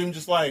live stream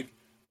just like,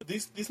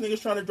 these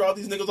niggas trying to draw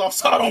these niggas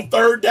offside on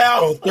 3rd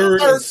down, on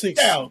 3rd and 6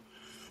 down.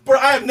 Bro,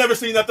 I have never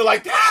seen nothing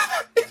like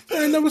that.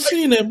 I ain't never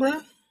seen that, bro.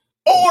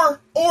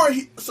 Or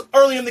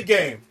early in the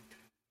game,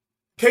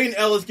 Caden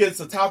Ellis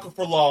gets a tackle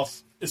for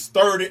loss. It's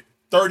 3rd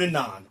and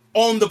 9.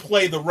 On the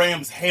play, the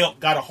Rams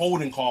got a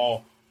holding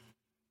call.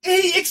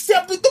 And he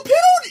accepted the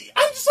penalty.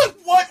 I'm just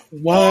like,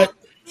 what are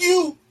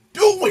you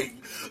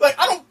doing? Like,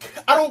 I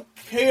don't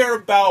care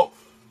about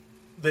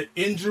the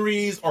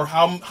injuries or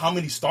how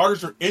many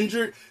starters are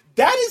injured.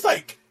 That is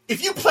like,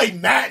 if you play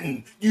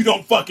Madden, you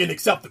don't fucking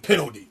accept the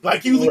penalty.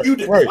 Like you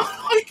did. Right.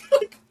 Like,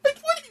 what do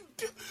you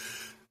do?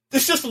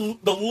 It's just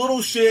the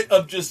little shit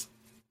of just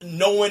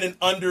knowing and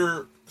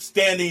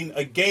understanding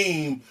a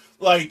game.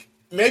 Like,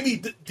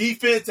 maybe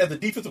defense, as a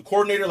defensive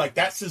coordinator, like,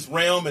 that's his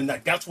realm, and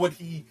like that's what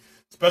he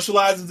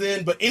specializes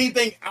in. But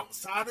anything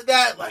outside of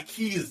that, like,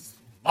 he is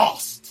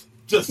lost.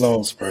 Just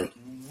lost, bro.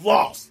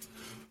 Lost.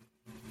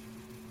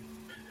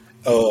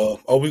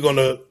 Are we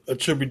gonna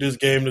attribute this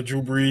game to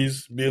Drew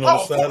Brees being on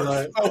the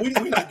sideline? Oh, we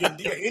not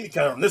getting any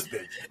kind on this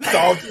bitch. It's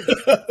all Drew.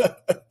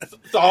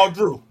 It's all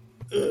Drew.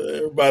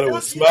 Everybody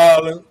was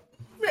smiling.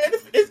 Man,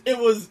 it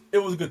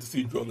was good to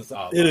see Drew on the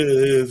sideline. It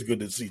is good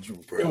to see Drew,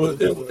 bro. It was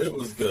good. It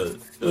was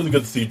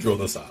good to see Drew on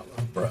the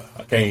sideline, bro.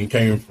 I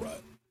came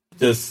front.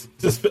 Just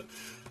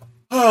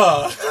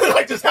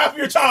like, just happy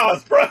your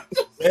times, bro.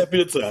 Happy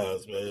your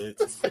times, man.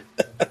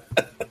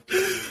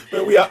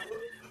 Man, we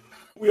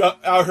are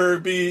out here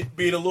being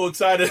a little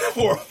excited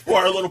for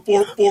our little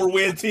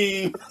four-win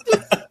team.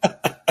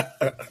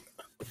 That's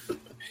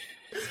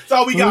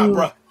all we got,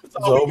 bro. That's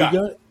all we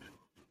got.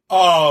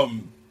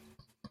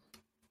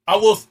 I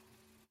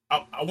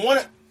want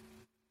to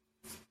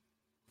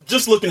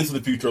just looking into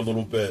the future a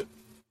little bit.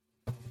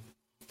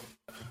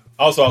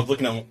 Also, I was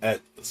looking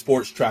at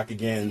Sports Track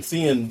again,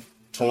 seeing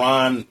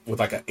Teron with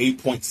like an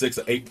 8.6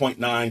 or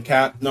 8.9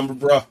 cap number,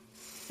 bro.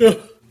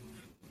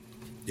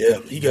 Yeah,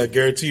 he got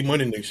guaranteed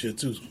money next year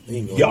too. He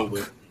ain't going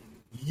nowhere.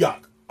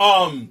 Yuck.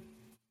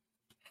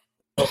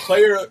 A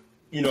player,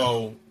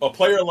 a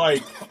player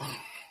like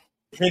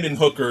Hendon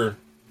Hooker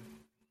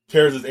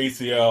tears his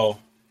ACL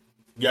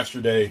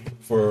yesterday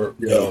for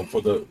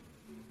the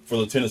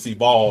Tennessee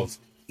Balls.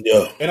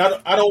 Yeah, and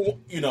I don't,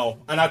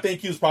 and I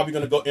think he was probably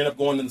going to end up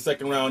going in the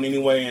second round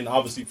anyway, and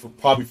obviously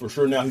for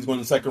sure now he's going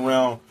in the second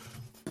round.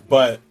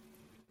 But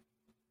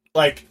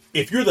like,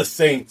 if you're the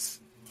Saints,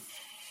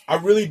 I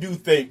really do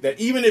think that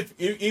even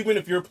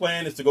if your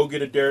plan is to go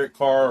get a Derek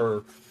Carr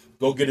or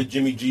go get a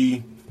Jimmy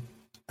G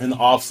in the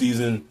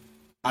offseason,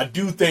 I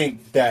do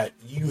think that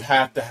you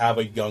have to have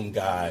a young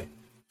guy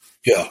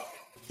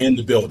in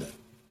the building.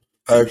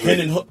 I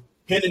agree.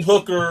 Hendon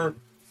Hooker,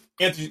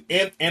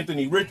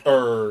 Anthony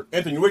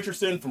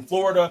Richardson from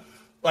Florida,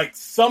 like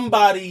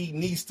somebody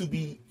needs to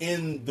be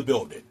in the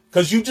building,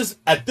 because you just,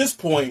 at this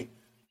point,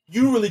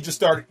 you just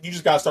got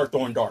to start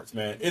throwing darts,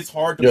 man. It's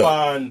hard to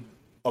find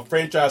a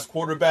franchise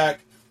quarterback,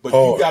 but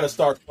you got to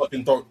start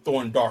fucking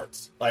throwing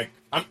darts. Like,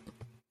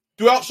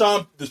 throughout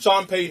the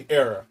Sean Payton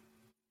era,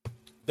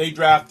 they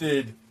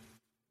drafted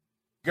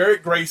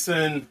Garrett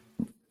Grayson,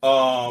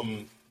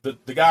 the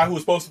guy who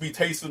was supposed to be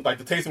Taysom, like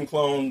the Taysom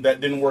clone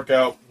that didn't work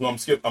out. And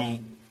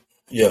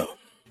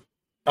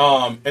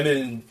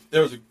then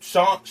there was a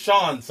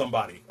Sean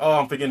somebody. Oh,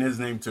 I'm forgetting his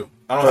name too.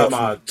 I don't have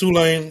my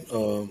Tulane.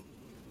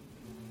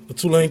 The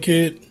Tulane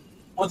kid.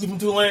 Was he from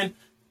Tulane?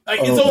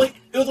 Like, it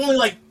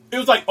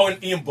was like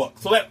Ian Book.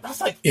 So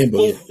that's like Ian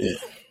Book,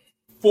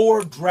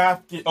 four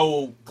drafted.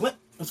 Oh, Glenn.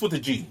 It's with a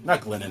G, not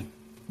Glennon.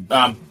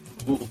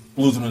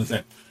 Losing his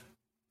name.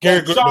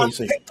 Garrett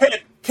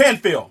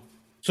Canfield.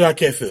 Sean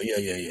Canfield.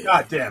 Yeah.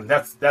 God damn,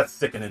 that's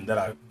sickening that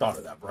I thought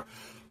of that, bro.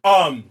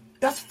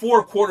 That's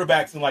 4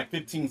 quarterbacks in like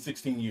 15,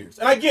 16 years.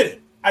 And I get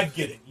it.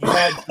 You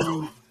had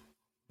Drew,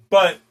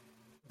 but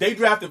they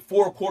drafted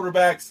 4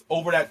 quarterbacks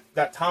over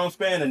that time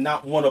span, and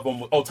not one of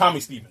them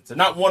Tommy Stevens, and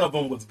not one of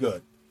them was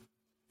good.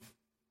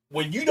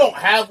 When you don't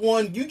have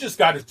one, you just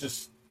got to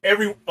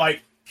every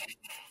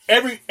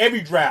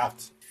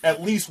draft,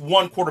 at least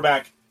one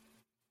quarterback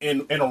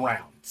in a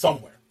round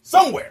somewhere.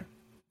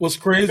 What's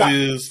crazy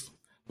is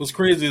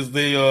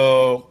they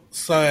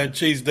signed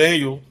Chase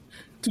Daniel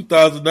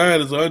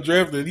 2009 as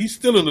undrafted. He's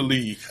still in the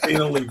league. In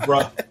the league,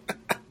 bro.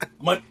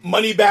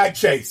 Money bag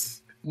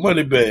Chase.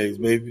 Money bags,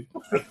 baby.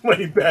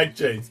 Money bag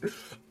Chase.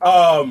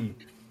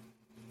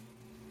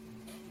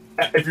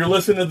 If you're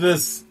listening to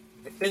this,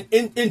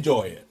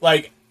 enjoy it.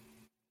 Like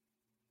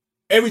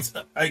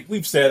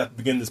we've said at the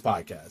beginning of this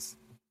podcast,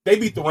 they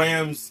beat the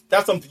Rams.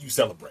 That's something you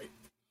celebrate.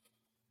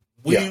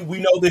 We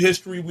know the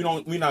history. We're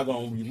not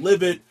going to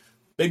relive it.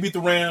 They beat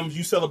the Rams.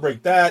 You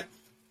celebrate that.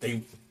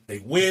 They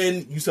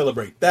win. You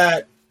celebrate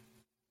that.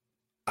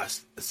 I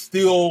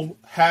still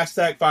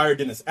 #fire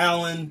Dennis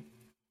Allen.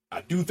 I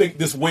do think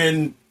this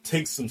win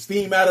takes some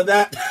steam out of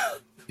that.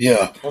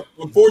 Yeah.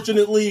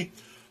 Unfortunately.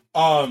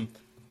 And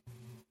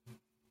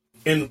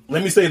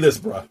let me say this,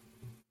 bro.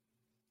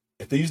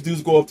 If these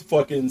dudes go up to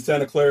fucking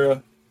Santa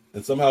Clara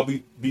and somehow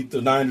beat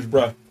the Niners,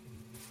 bro.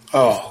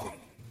 Oh.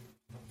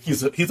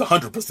 He's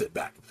 100%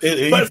 back.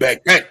 He's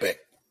back.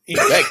 He's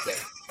back.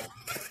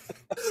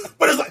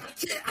 But it's like,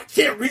 I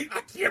can't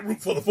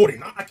root for the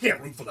 49ers. I can't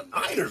root for the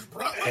Niners,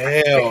 bro.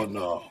 Hell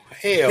no.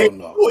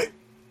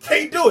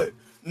 Can't do it.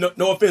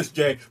 No offense,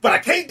 Jay, but I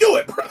can't do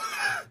it, bro.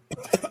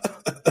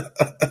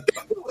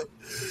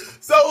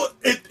 So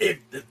if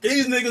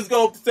these niggas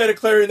go up to Santa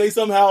Clara and they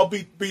somehow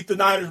beat the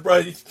Niners, bro,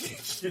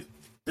 it's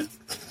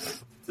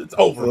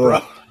over,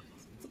 bro.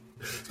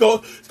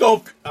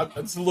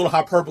 It's a little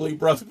hyperbole,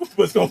 bro.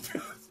 But it's going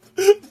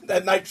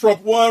that night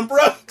Trump won, bro.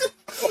 I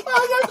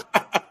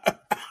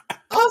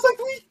was like,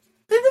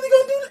 they really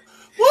gonna do that?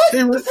 What?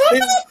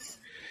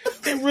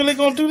 They really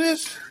gonna do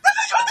this?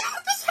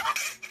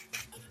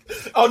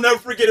 I'll never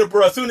forget it,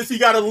 bro. As soon as he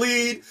got a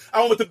lead,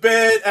 I went to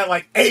bed at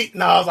like 8,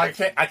 and I was like,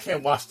 I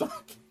can't watch them.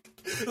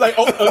 like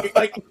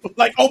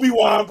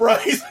Obi-Wan, bro.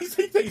 He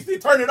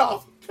turn it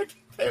off. I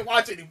can't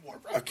watch it anymore,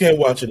 bro. I can't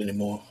watch it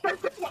anymore. I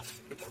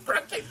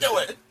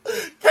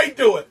can't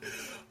do it.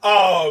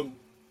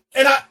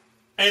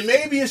 And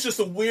maybe it's just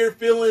a weird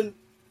feeling.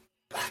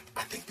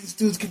 I think these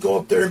dudes could go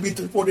up there and beat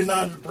the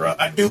 49ers, bro.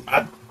 I do.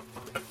 I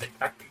think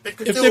they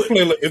could do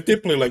it. If they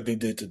play like they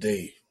did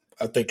today,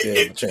 I think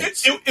they have a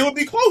chance. It would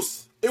be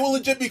close. It will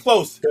legit be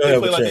close.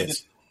 They'll have a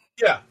chance.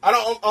 Yeah, I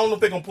don't know if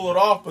they're gonna pull it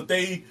off, but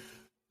they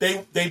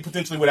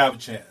potentially would have a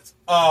chance.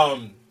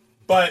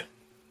 But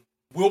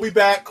we'll be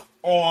back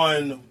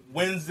on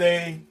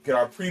Wednesday. Get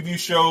our preview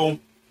show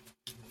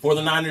for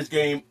the Niners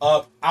game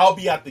up. I'll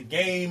be at the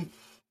game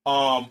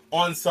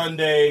on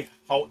Sunday.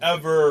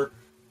 However,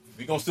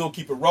 we're going to still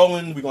keep it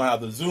rolling. We're going to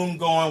have the Zoom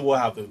going. We'll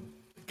have the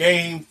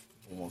game.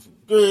 We'll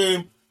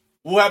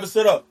have it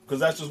set up because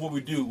that's just what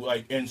we do.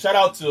 Like, and shout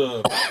out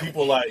to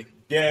people like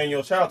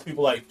Daniel. Shout out to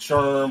people like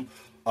Sherm,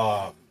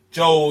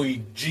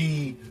 Joey,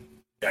 G,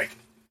 like,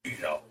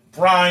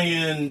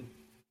 Brian,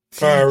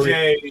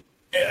 TJ,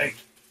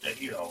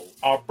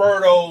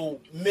 Alberto,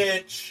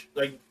 Mitch,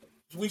 like,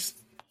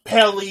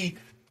 Pelly.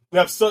 We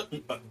have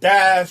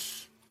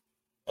Dash,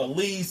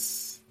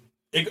 Elise.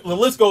 The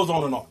list goes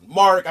on and on.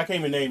 Mark, I can't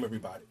even name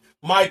everybody.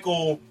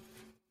 Michael.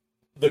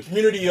 The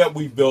community that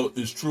we've built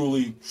is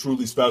truly,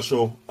 truly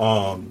special.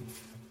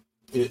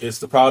 It's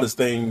the proudest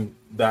thing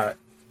that,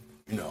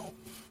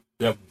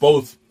 that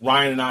both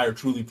Ryan and I are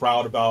truly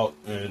proud about,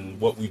 and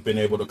what we've been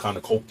able to kind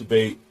of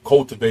cultivate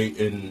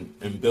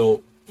and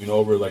build,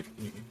 over like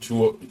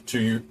 2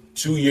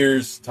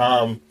 years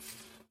time.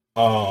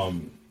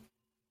 And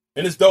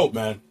it's dope,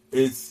 man.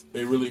 It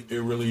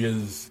really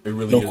is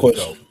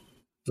dope.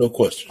 No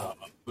question.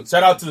 But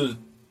shout out to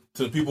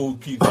the people who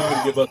keep trying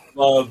to give us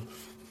love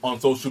on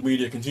social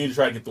media. Continue to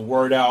try to get the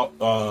word out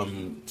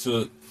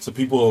to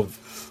people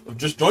of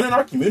just joining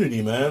our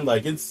community, man.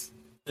 Like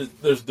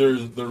there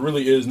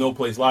really is no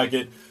place like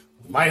it.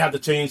 We might have to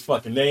change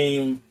fucking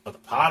name of the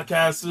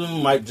podcast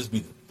soon. Might just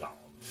be the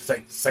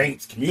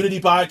Saints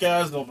Community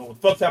Podcast. Don't know what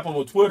the fuck's happening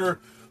with Twitter,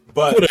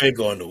 but Twitter ain't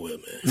going nowhere,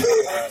 man.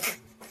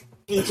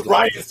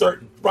 Ryan's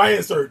certain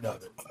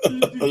of it.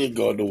 I ain't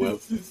going nowhere.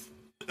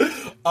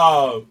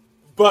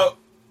 But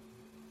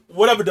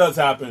whatever does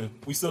happen,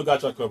 we still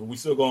got y'all covered. We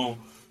still gonna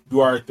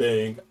do our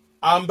thing.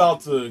 I'm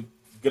about to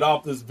get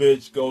off this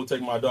bitch, go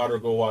take my daughter,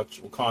 go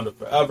watch Wakanda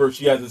Forever.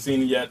 She hasn't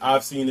seen it yet.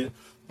 I've seen it.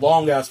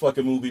 Long ass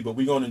fucking movie, but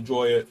we're gonna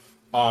enjoy it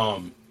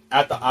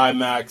at the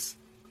IMAX.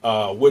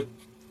 With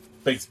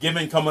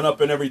Thanksgiving coming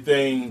up and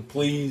everything,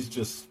 please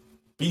just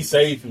be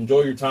safe.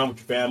 Enjoy your time with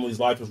your families.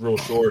 Life is real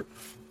short.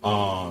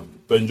 But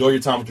enjoy your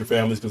time with your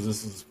families, because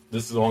this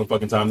is the only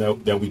fucking time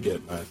that we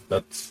get, man.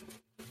 That's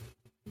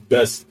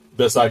best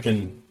I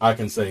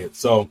can say it.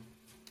 So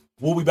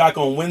we'll be back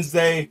on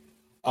Wednesday.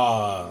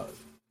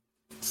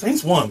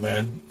 Saints won,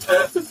 man.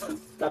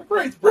 Got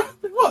praise, bro.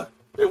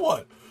 They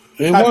won.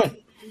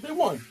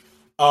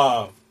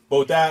 But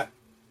with that,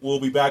 we'll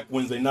be back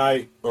Wednesday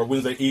night or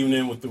Wednesday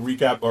evening with the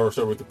recap,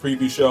 with the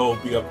preview show.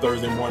 Be up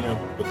Thursday morning.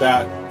 With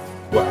that,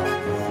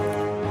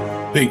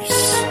 wow.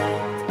 Peace.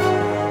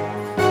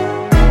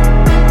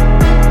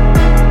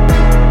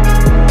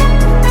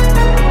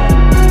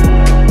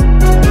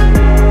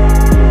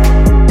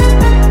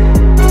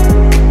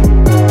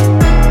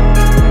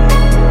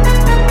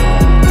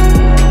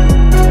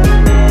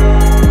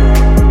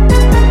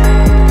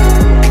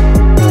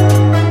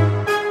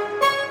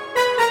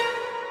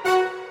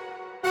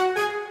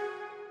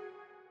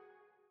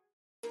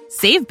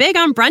 Save big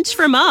on brunch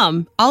for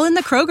mom, all in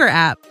the Kroger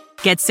app.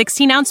 Get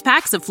 16-ounce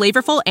packs of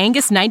flavorful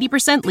Angus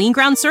 90% lean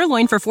ground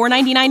sirloin for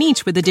 $4.99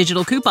 each with a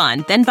digital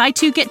coupon. Then buy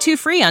 2, get 2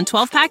 free on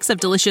 12 packs of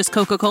delicious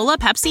Coca-Cola,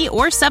 Pepsi,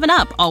 or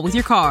 7-Up, all with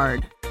your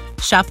card.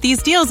 Shop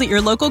these deals at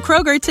your local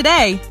Kroger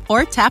today,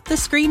 or tap the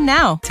screen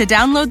now to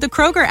download the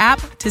Kroger app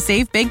to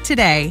save big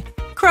today.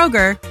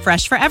 Kroger,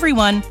 fresh for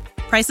everyone.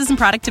 Prices and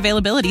product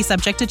availability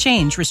subject to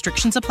change.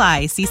 Restrictions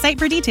apply. See site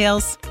for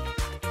details.